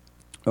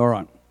 All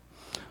right.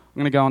 I'm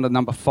going to go on to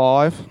number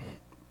 5.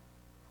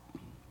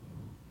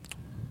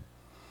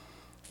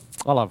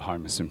 I love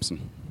Homer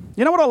Simpson.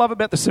 You know what I love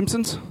about The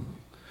Simpsons?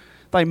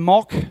 They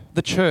mock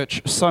the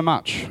church so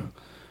much.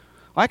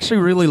 I actually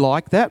really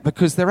like that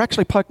because they're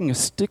actually poking a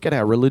stick at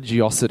our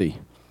religiosity.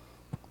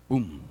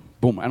 Boom,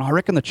 boom. And I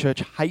reckon the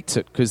church hates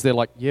it because they're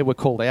like, yeah, we're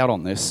called out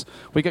on this.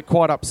 We get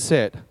quite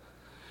upset.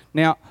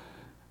 Now,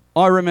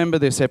 I remember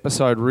this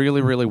episode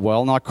really, really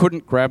well, and I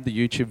couldn't grab the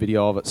YouTube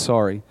video of it,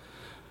 sorry.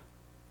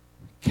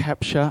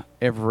 Capture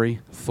every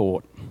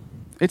thought.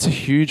 It's a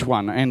huge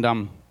one,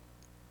 and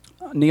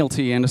Neil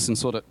T. Anderson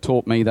sort of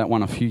taught me that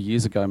one a few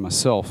years ago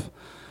myself.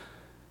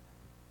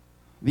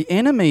 The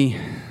enemy,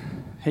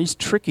 he's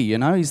tricky,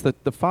 he's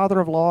the father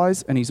of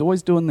lies, and he's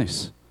always doing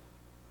this.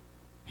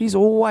 He's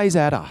always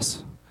at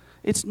us.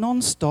 It's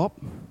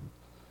non-stop.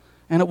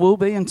 And it will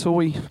be until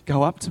we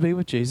go up to be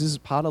with Jesus as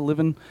part of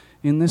living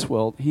in this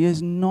world. He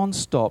is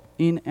non-stop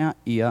in our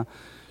ear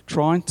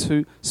trying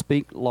to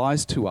speak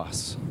lies to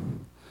us.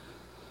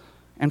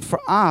 And for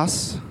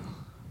us,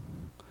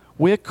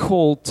 we're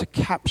called to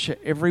capture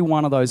every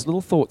one of those little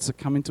thoughts that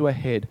come into our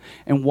head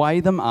and weigh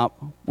them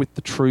up with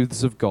the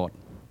truths of God.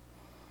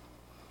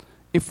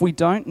 If we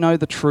don't know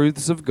the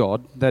truths of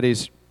God, that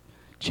is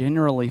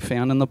generally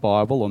found in the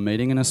Bible or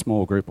meeting in a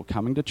small group or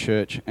coming to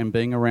church and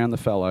being around the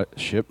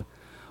fellowship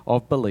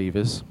of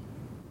believers,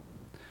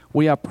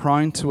 we are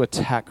prone to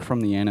attack from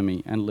the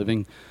enemy and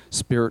living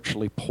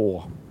spiritually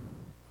poor.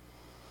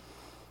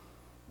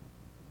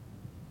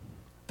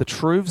 The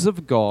truths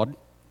of God,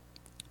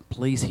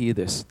 please hear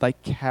this, they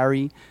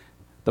carry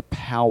the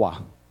power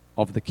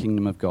of the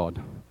kingdom of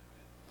God.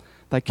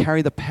 They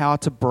carry the power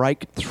to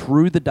break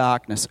through the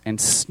darkness and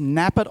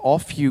snap it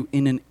off you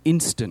in an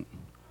instant.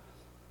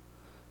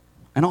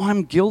 And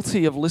I'm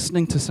guilty of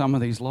listening to some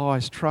of these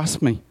lies,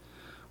 trust me.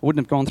 I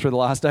wouldn't have gone through the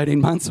last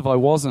 18 months if I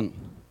wasn't.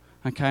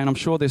 Okay, and I'm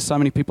sure there's so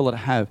many people that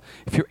have.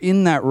 If you're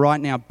in that right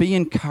now, be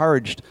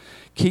encouraged.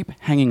 Keep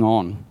hanging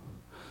on.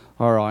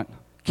 All right,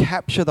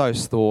 capture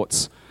those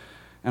thoughts.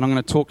 And I'm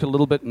going to talk a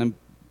little bit in a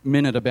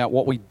minute about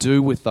what we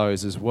do with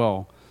those as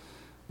well.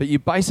 But you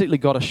basically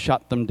got to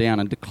shut them down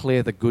and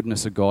declare the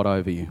goodness of God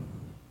over you.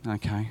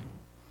 Okay?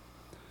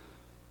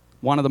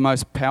 One of the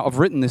most I've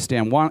written this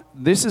down.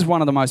 This is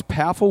one of the most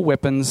powerful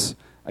weapons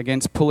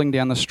against pulling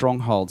down the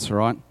strongholds, all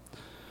right?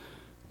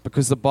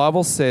 Because the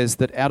Bible says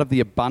that out of the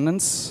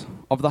abundance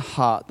of the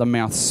heart, the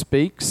mouth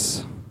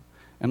speaks,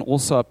 and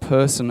also a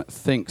person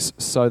thinks,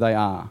 so they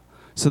are.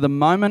 So the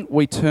moment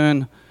we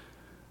turn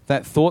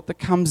that thought that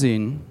comes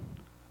in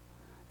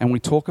and we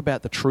talk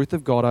about the truth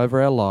of God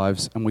over our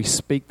lives and we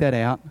speak that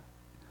out,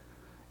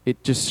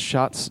 it just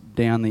shuts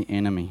down the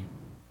enemy.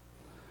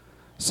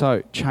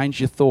 So change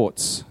your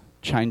thoughts,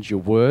 change your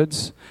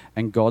words,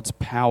 and God's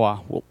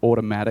power will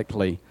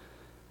automatically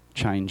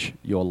change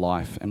your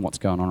life and what's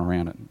going on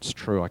around it. It's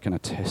true, I can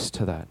attest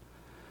to that.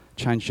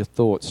 Change your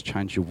thoughts,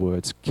 change your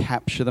words,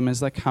 capture them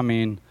as they come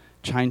in,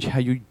 change how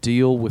you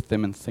deal with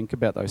them and think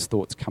about those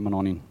thoughts coming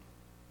on in.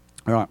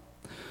 All right.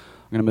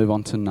 I'm going to move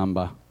on to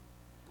number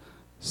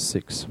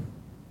 6.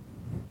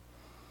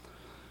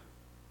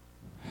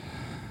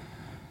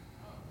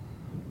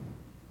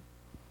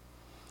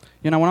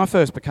 You know, when I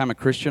first became a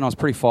Christian, I was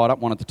pretty fired up,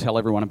 wanted to tell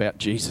everyone about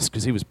Jesus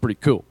because he was pretty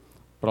cool.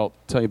 But I'll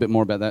tell you a bit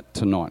more about that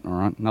tonight, all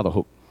right? Another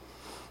hook.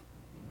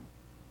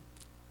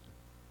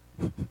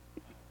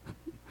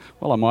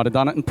 Well, I might have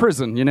done it in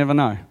prison, you never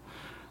know.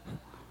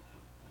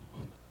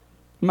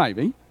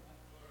 Maybe.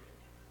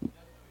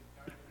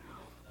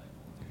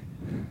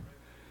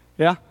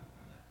 Yeah?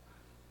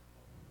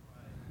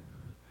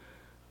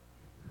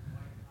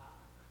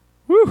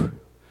 Woo!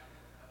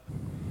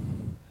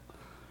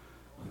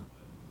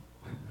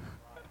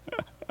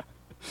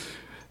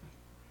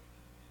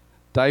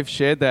 Dave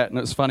shared that, and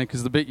it was funny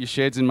because the bit you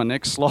shared's in my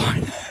next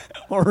slide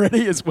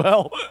already as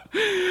well.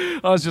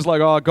 I was just like,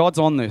 oh, God's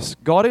on this.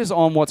 God is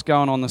on what's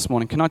going on this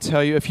morning. Can I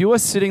tell you, if you are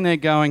sitting there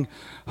going,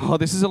 oh,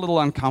 this is a little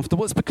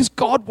uncomfortable, it's because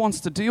God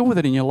wants to deal with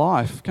it in your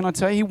life. Can I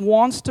tell you, he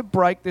wants to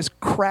break this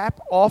crap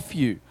off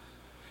you.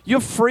 You're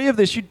free of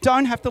this. You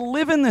don't have to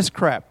live in this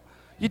crap.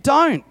 You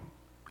don't.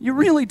 You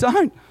really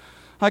don't.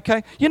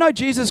 Okay? You know,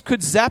 Jesus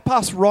could zap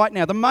us right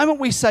now. The moment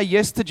we say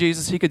yes to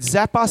Jesus, he could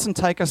zap us and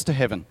take us to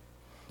heaven.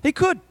 He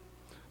could.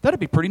 That'd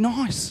be pretty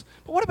nice.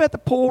 But what about the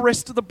poor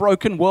rest of the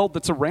broken world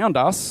that's around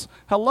us?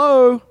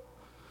 Hello?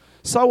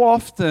 So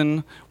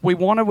often we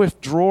want to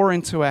withdraw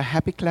into our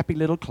happy clappy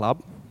little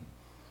club.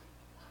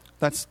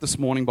 That's this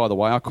morning, by the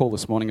way. I call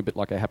this morning a bit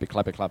like a happy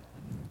clappy club.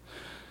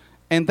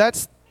 And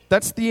that's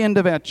the end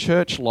of our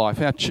church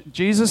life.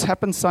 Jesus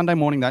happens Sunday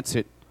morning, that's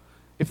it.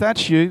 If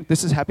that's you,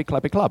 this is happy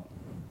clappy club.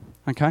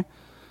 Okay?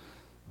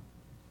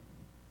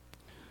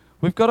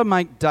 We've got to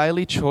make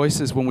daily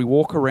choices when we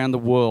walk around the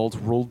world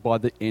ruled by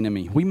the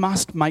enemy. We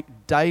must make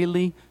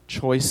daily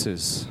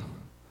choices.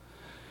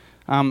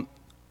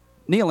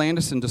 Neil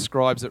Anderson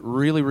describes it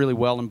really, really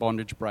well in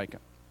Bondage Breaker.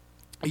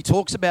 He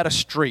talks about a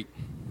street.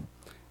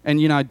 And,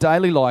 you know,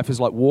 daily life is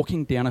like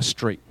walking down a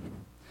street.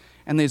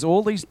 And there's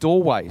all these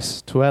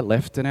doorways to our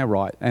left and our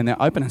right. And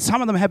they're open. And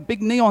some of them have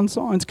big neon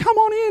signs. Come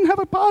on in, have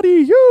a party,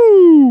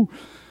 you!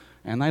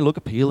 And they look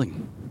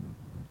appealing.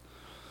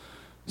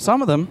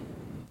 Some of them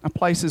are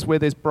places where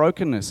there's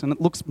brokenness and it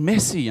looks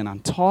messy and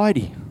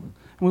untidy.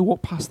 And we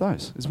walk past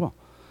those as well.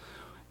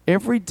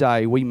 Every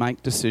day we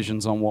make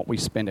decisions on what we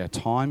spend our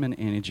time and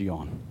energy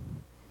on.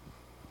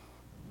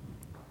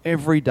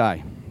 Every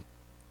day.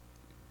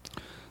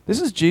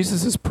 This is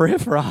Jesus' prayer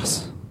for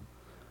us.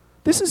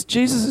 This is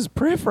Jesus'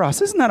 prayer for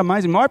us. Isn't that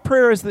amazing? My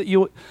prayer is that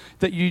you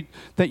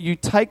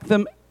take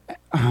them.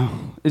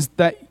 I'm going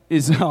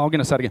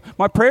to say it again.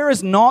 My prayer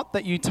is not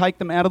that you take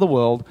them out of the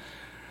world,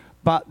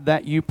 but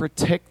that you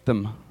protect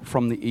them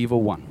from the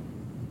evil one.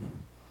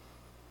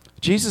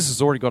 Jesus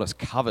has already got us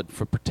covered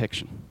for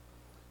protection.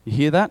 You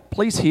hear that?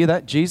 Please hear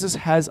that. Jesus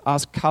has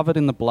us covered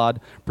in the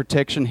blood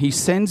protection. He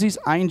sends his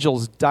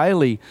angels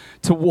daily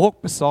to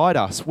walk beside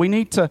us. We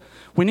need to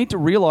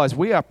realize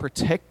we are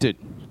protected.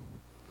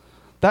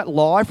 That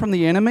lie from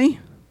the enemy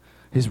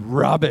is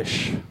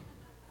rubbish.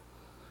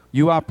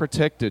 You are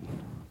protected.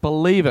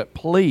 Believe it,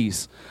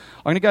 please.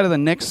 I'm going to go to the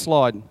next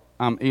slide,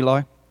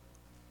 Eli.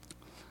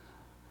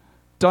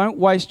 Don't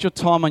waste your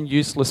time on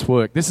useless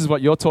work. This is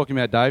what you're talking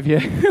about, Dave, yeah?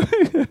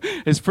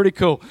 It's pretty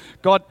cool.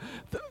 God,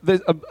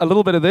 there's a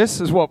little bit of this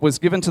is what was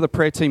given to the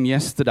prayer team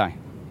yesterday.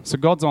 So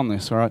God's on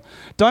this, all right?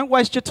 Don't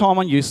waste your time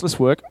on useless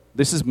work.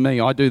 This is me.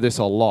 I do this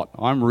a lot.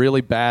 I'm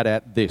really bad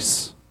at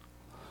this.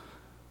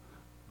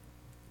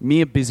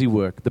 Mere busy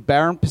work, the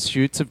barren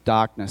pursuits of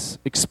darkness.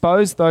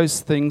 Expose those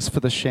things for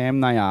the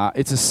sham they are.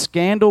 It's a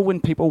scandal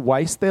when people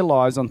waste their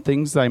lives on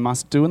things they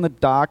must do in the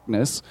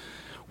darkness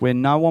where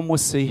no one will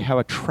see how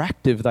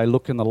attractive they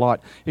look in the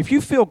light. If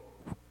you feel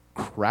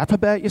crap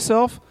about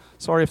yourself,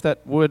 sorry if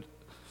that word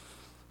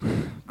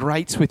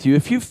grates with you.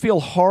 If you feel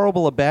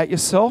horrible about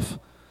yourself,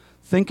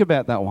 think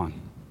about that one.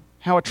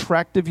 How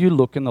attractive you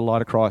look in the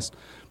light of Christ.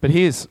 But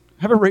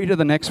have a read of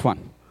the next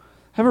one.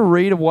 Have a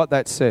read of what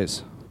that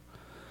says.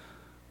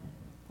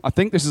 I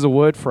think this is a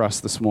word for us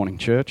this morning,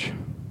 church.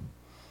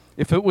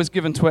 If it was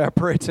given to our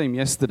prayer team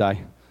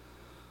yesterday,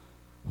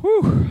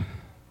 whew.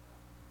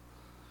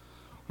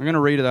 I'm going to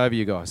read it over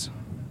you guys.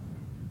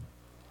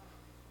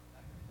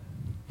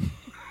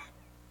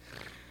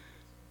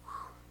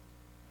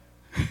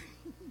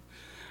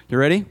 You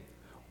ready?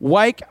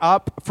 Wake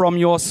up from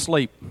your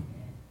sleep.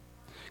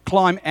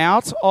 Climb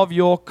out of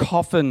your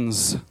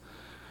coffins.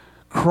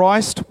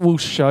 Christ will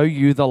show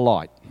you the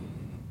light.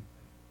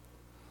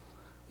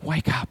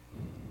 Wake up.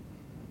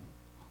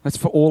 That's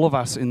for all of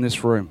us in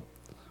this room.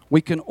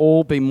 We can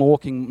all be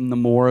walking in the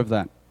more of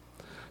that.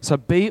 So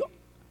be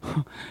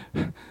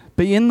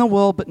in the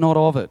world, but not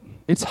of it.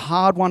 It's a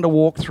hard one to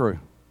walk through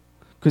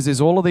because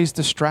there's all of these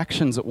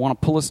distractions that want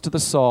to pull us to the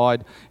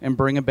side and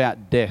bring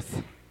about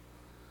death.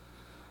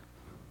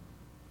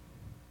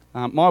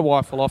 My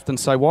wife will often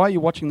say, "Why are you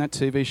watching that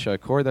TV show,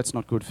 Corey? That's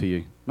not good for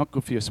you. Not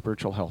good for your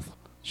spiritual health."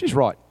 She's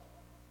right.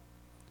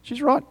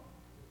 She's right.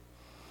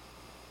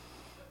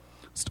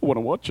 Still want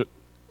to watch it.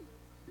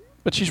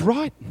 But she's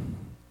right.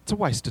 It's a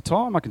waste of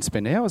time. I can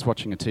spend hours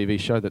watching a TV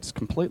show that's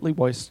completely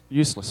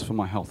useless for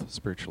my health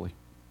spiritually.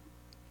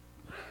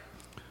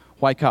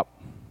 Wake up.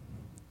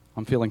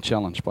 I'm feeling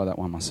challenged by that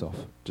one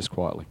myself, just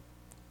quietly.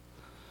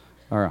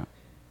 All right.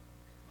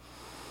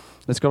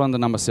 Let's go on to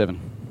number 7.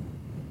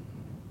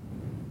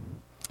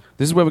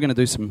 This is where we're going to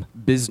do some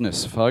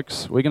business,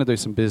 folks. We're going to do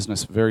some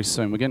business very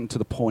soon. We're getting to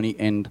the pointy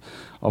end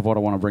of what I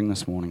want to bring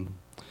this morning.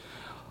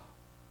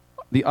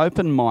 The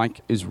open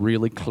mic is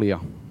really clear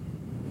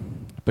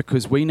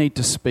because we need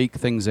to speak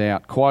things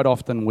out. Quite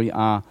often we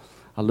are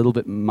a little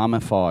bit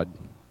mummified.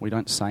 We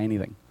don't say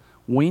anything.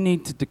 We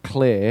need to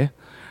declare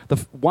the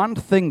one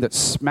thing that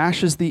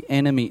smashes the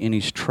enemy in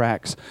his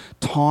tracks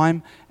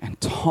time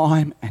and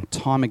time and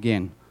time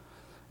again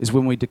is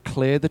when we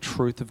declare the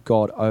truth of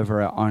God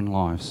over our own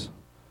lives.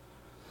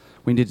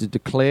 We need to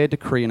declare,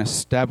 decree, and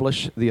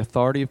establish the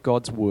authority of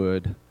God's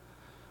word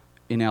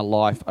in our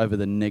life over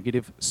the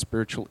negative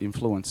spiritual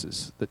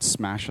influences that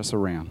smash us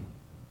around.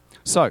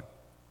 So,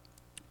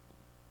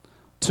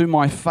 to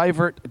my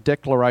favorite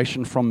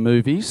declaration from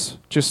movies,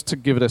 just to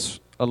give it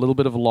a little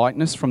bit of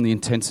lightness from the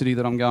intensity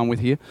that I'm going with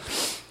here,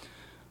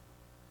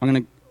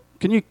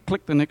 can you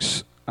click the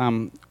next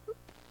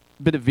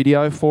bit of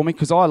video for me?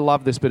 Because I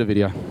love this bit of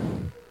video.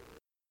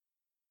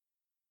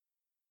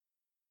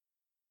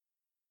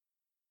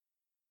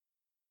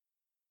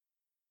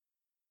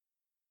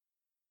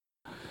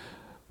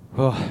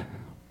 Oh.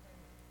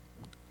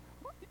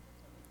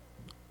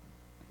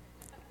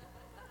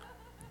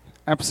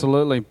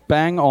 Absolutely.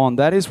 Bang on.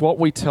 That is what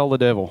we tell the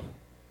devil.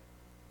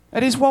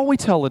 That is what we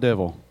tell the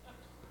devil.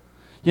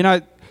 You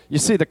know, you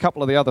see the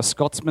couple of the other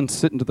Scotsmen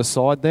sitting to the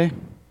side there?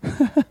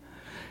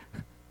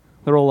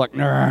 They're all like,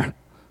 nah.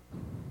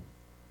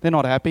 They're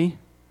not happy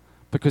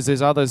because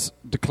there's others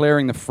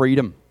declaring the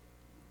freedom.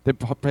 They're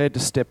prepared to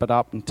step it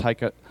up and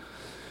take it.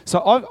 So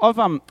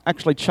I've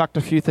actually chucked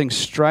a few things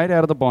straight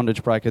out of the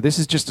Bondage Breaker. This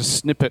is just a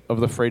snippet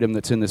of the freedom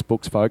that's in this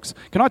book, folks.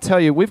 Can I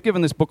tell you, we've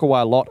given this book away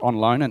a lot on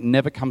loan and it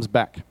never comes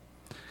back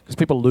because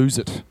people lose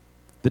it.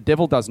 The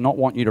devil does not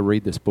want you to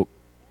read this book.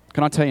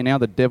 Can I tell you now,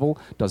 the devil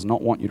does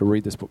not want you to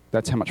read this book.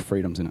 That's how much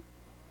freedom's in it.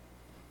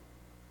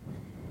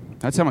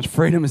 That's how much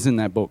freedom is in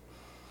that book.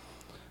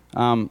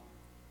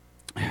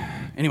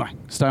 Anyway,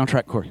 stay on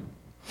track, Corey.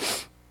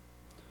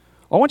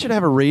 I want you to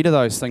have a read of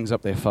those things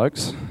up there,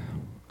 folks.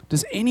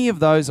 Does any of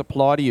those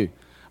apply to you?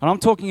 And I'm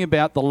talking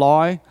about the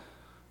lie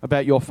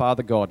about your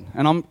Father God.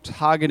 And I'm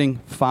targeting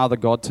Father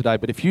God today.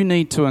 But if you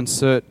need to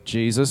insert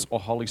Jesus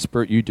or Holy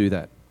Spirit, you do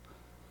that.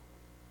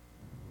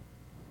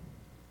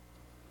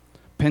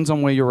 Depends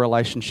on where your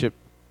relationship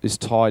is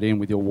tied in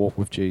with your walk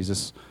with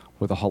Jesus,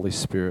 with the Holy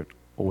Spirit,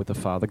 or with the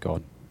Father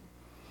God.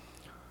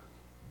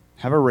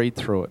 Have a read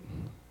through it.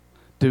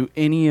 Do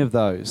any of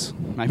those,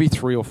 maybe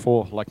 3 or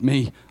 4, like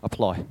me,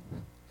 apply?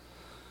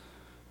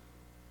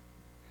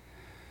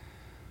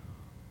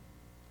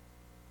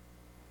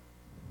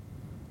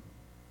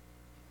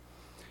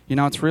 You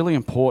know, it's really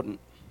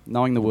important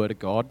knowing the Word of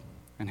God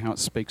and how it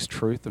speaks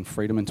truth and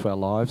freedom into our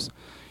lives.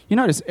 You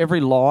notice every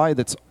lie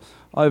that's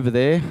over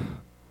there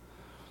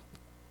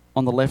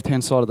on the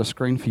left-hand side of the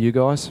screen for you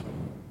guys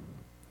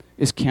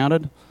is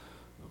counted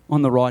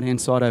on the right-hand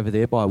side over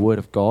there by a word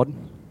of God.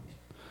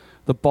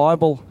 The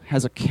Bible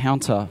has a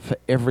counter for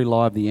every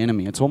lie of the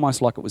enemy. It's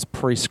almost like it was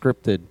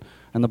pre-scripted,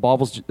 and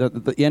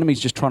the enemy's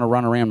just trying to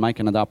run around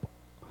making it up.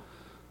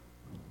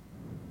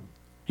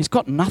 He's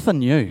got nothing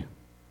new,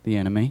 the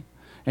enemy,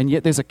 and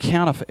yet there's a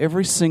counter for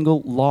every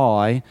single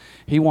lie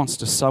he wants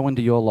to sow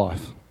into your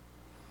life.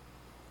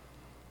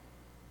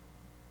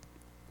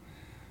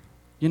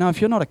 You know,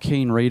 if you're not a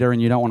keen reader and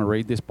you don't want to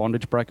read this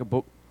bondage breaker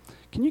book,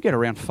 can you get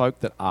around folk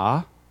that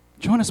are?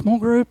 Join a small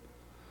group.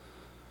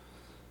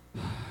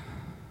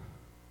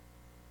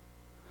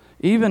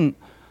 Even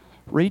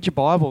read your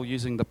Bible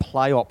using the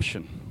play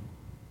option.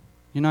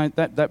 You know,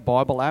 that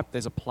Bible app,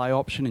 there's a play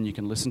option and you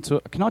can listen to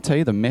it. Can I tell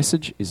you, the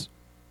message is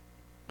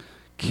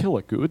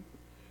killer good.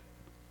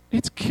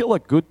 It's killer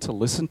good to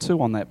listen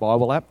to on that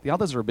Bible app. The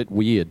others are a bit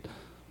weird.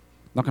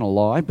 Not going to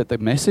lie, but the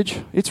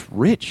message, it's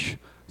rich.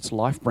 It's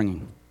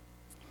life-bringing.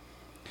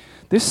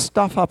 This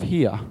stuff up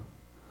here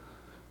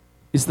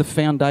is the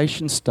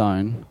foundation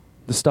stone.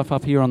 The stuff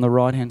up here on the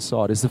right-hand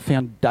side is the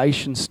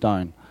foundation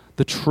stone.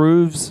 The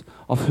truths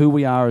of who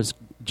we are as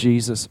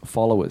Jesus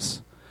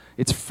followers.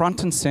 It's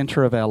front and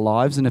center of our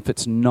lives, and if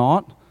it's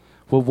not,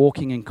 we're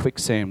walking in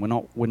quicksand.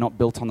 We're not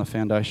built on the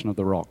foundation of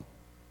the rock.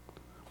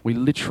 We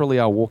literally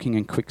are walking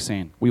in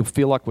quicksand. We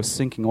feel like we're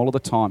sinking all of the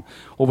time,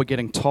 or we're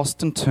getting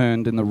tossed and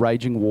turned in the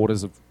raging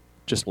waters of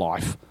just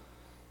life.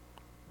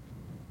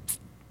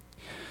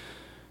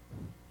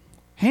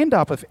 Hand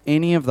up if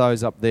any of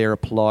those up there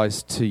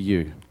applies to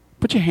you.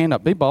 Put your hand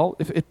up. Be bold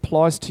if it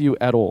applies to you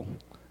at all.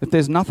 If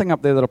there's nothing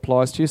up there that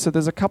applies to you, so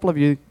there's a couple of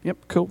you, yep,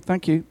 cool,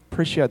 thank you.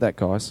 Appreciate that,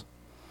 guys.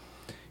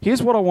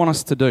 Here's what I want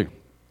us to do.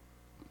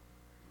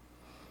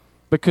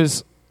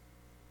 Because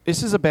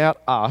this is about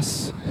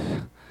us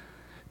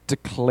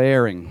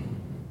declaring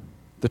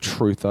the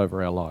truth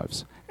over our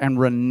lives and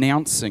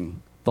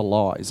renouncing the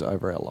lies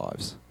over our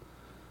lives.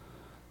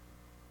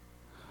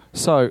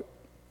 So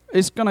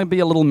it's going to be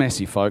a little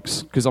messy,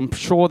 folks, because I'm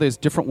sure there's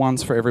different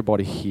ones for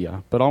everybody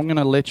here. But I'm going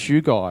to let you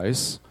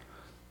guys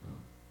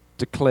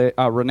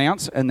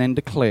renounce and then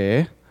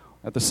declare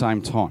at the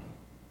same time.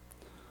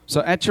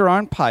 So at your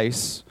own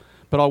pace,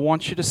 but I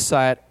want you to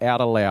say it out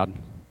aloud.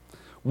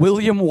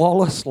 William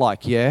Wallace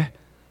yeah?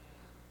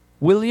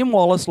 William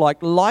Wallace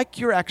like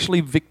you're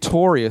actually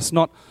victorious,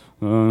 not,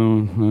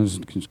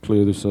 let's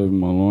clear this over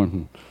my life.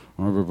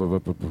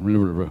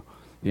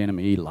 The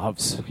enemy, he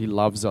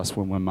loves us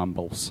when we're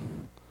mumbles.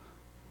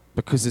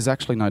 Because there's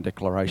actually no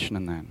declaration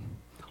in that.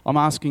 I'm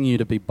asking you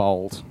to be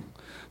bold.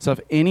 So if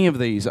any of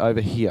these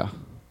over here,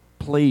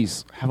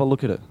 please have a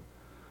look at it.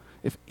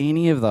 If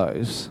any of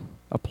those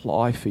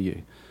apply for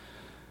you,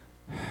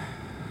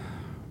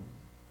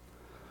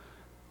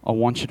 I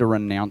want you to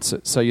renounce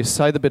it. So you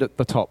say the bit at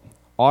the top,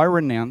 I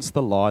renounce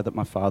the lie that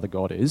my Father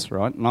God is,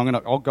 right? And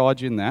I'll guide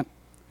you in that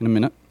in a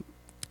minute.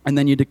 And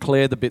then you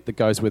declare the bit that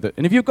goes with it.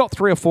 And if you've got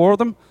 3 or 4 of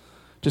them,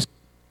 just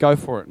go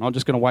for it. And I'm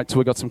just going to wait till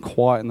we've got some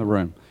quiet in the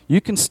room.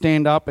 You can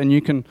stand up and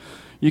you can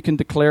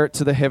declare it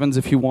to the heavens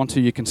if you want to.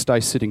 You can stay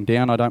sitting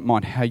down. I don't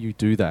mind how you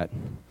do that.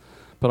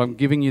 But I'm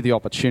giving you the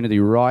opportunity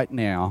right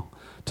now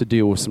to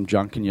deal with some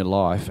junk in your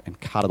life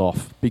and cut it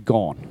off. Be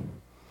gone.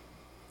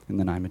 In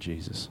the name of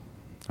Jesus.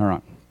 All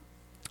right.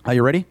 Are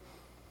you ready?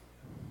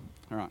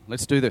 All right.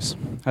 Let's do this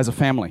as a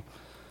family.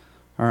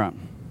 All right.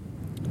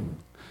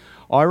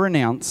 I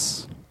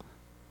renounce.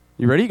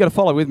 You ready? You got to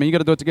follow with me. You got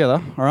to do it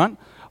together. All right.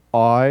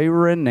 I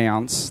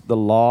renounce the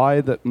lie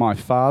that my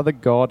Father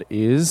God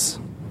is.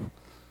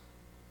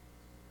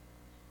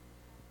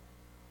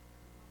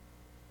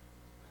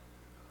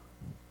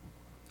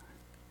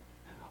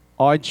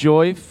 I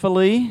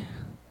joyfully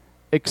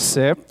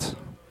accept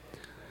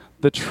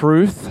the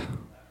truth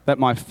that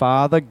my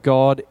Father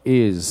God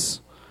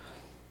is.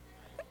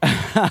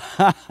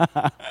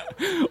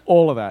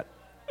 All of that.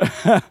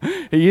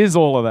 He is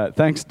all of that.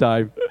 Thanks,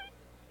 Dave.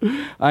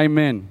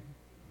 Amen.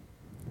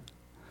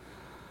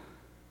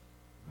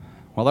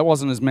 Well, that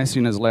wasn't as messy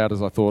and as loud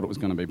as I thought it was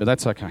going to be, but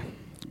that's okay.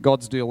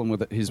 God's dealing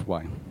with it his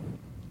way.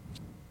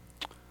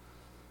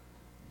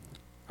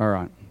 All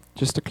right.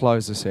 Just to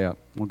close this out,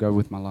 we'll go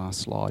with my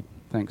last slide.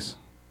 Thanks.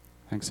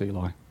 Thanks,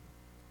 Eli.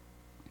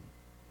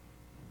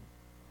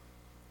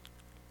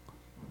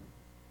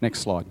 Next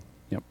slide.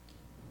 Yep.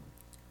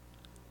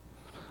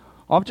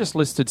 I've just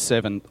listed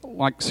 7.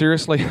 Like,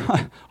 seriously,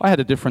 I had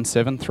a different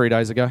 7 3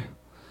 days ago.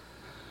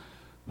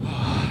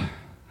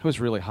 It was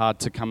really hard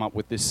to come up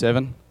with this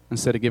 7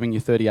 instead of giving you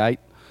 38.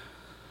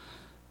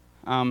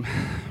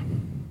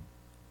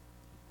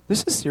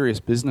 This is serious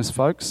business,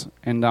 folks,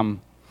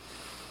 and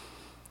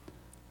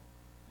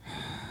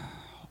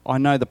I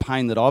know the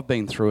pain that I've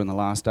been through in the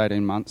last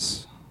 18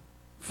 months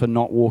for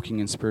not walking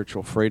in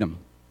spiritual freedom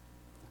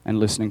and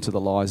listening to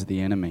the lies of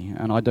the enemy.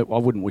 And I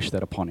wouldn't wish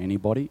that upon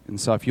anybody. And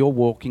so if you're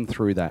walking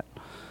through that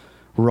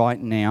right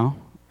now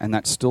and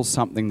that's still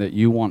something that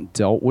you want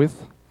dealt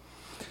with,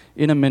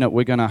 in a minute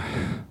we're going to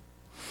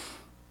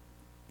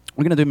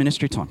do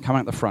ministry time. Come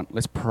out the front.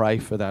 Let's pray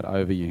for that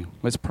over you.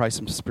 Let's pray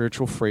some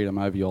spiritual freedom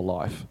over your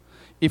life.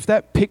 If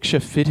that picture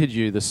fitted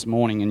you this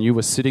morning and you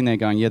were sitting there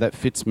going, yeah, that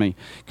fits me,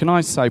 can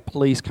I say,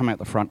 please come out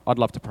the front? I'd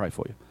love to pray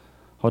for you.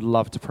 I'd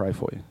love to pray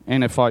for you.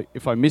 And if I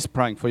miss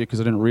praying for you because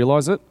I didn't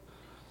realise it,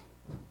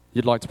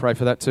 you'd like to pray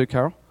for that too,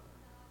 Carol?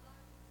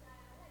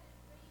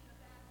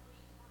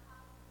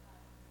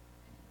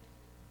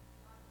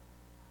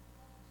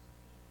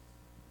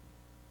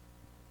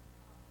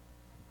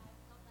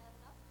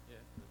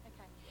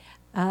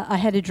 I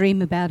had a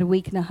dream about a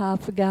week and a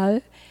half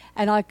ago,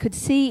 and I could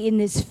see in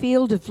this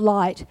field of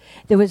light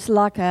there was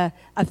like a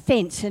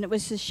fence, and it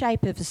was the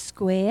shape of a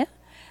square,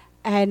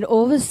 and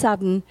all of a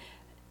sudden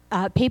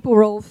people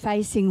were all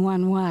facing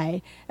one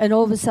way, and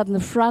all of a sudden the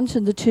front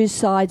and the two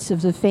sides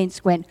of the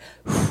fence went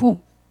whoo,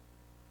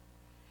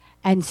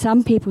 and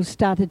some people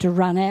started to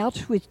run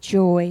out with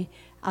joy,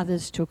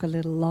 others took a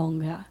little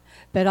longer.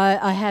 But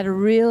I had a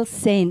real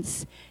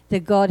sense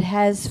that God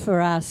has for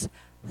us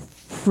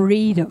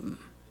freedom.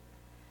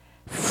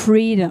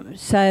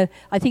 So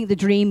I think the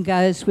dream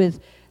goes with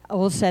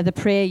also the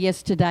prayer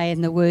yesterday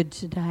and the word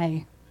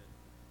today.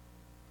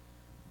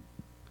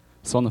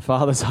 It's on the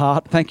Father's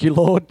heart. Thank you,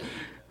 Lord.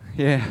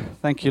 Yeah,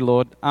 thank you,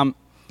 Lord.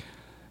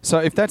 So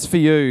if that's for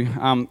you,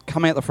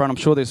 come out the front. I'm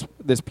sure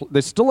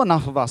there's still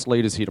enough of us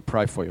leaders here to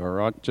pray for you, all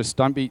right? Just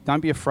don't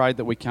be afraid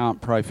that we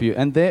can't pray for you.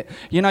 And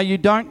you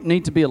don't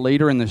need to be a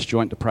leader in this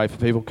joint to pray for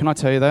people. Can I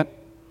tell you that?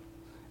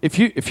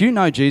 If you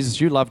know Jesus,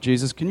 you love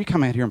Jesus, can you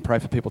come out here and pray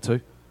for people too?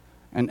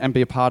 And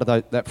be a part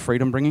of that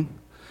freedom bringing?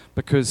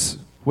 Because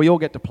we all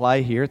get to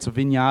play here. It's a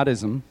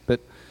vineyardism, but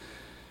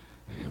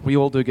we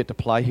all do get to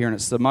play here, and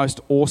it's the most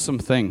awesome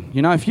thing.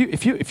 You know,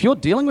 if you're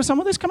dealing with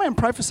someone, just come out and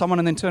pray for someone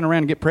and then turn around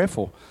and get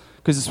prayerful.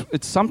 Because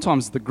it's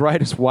sometimes the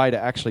greatest way to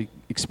actually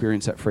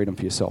experience that freedom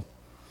for yourself.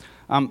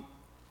 I'm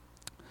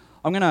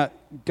going to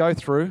go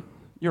through.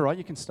 You're right,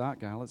 you can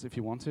start, Gail, if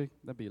you want to.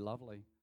 That'd be lovely.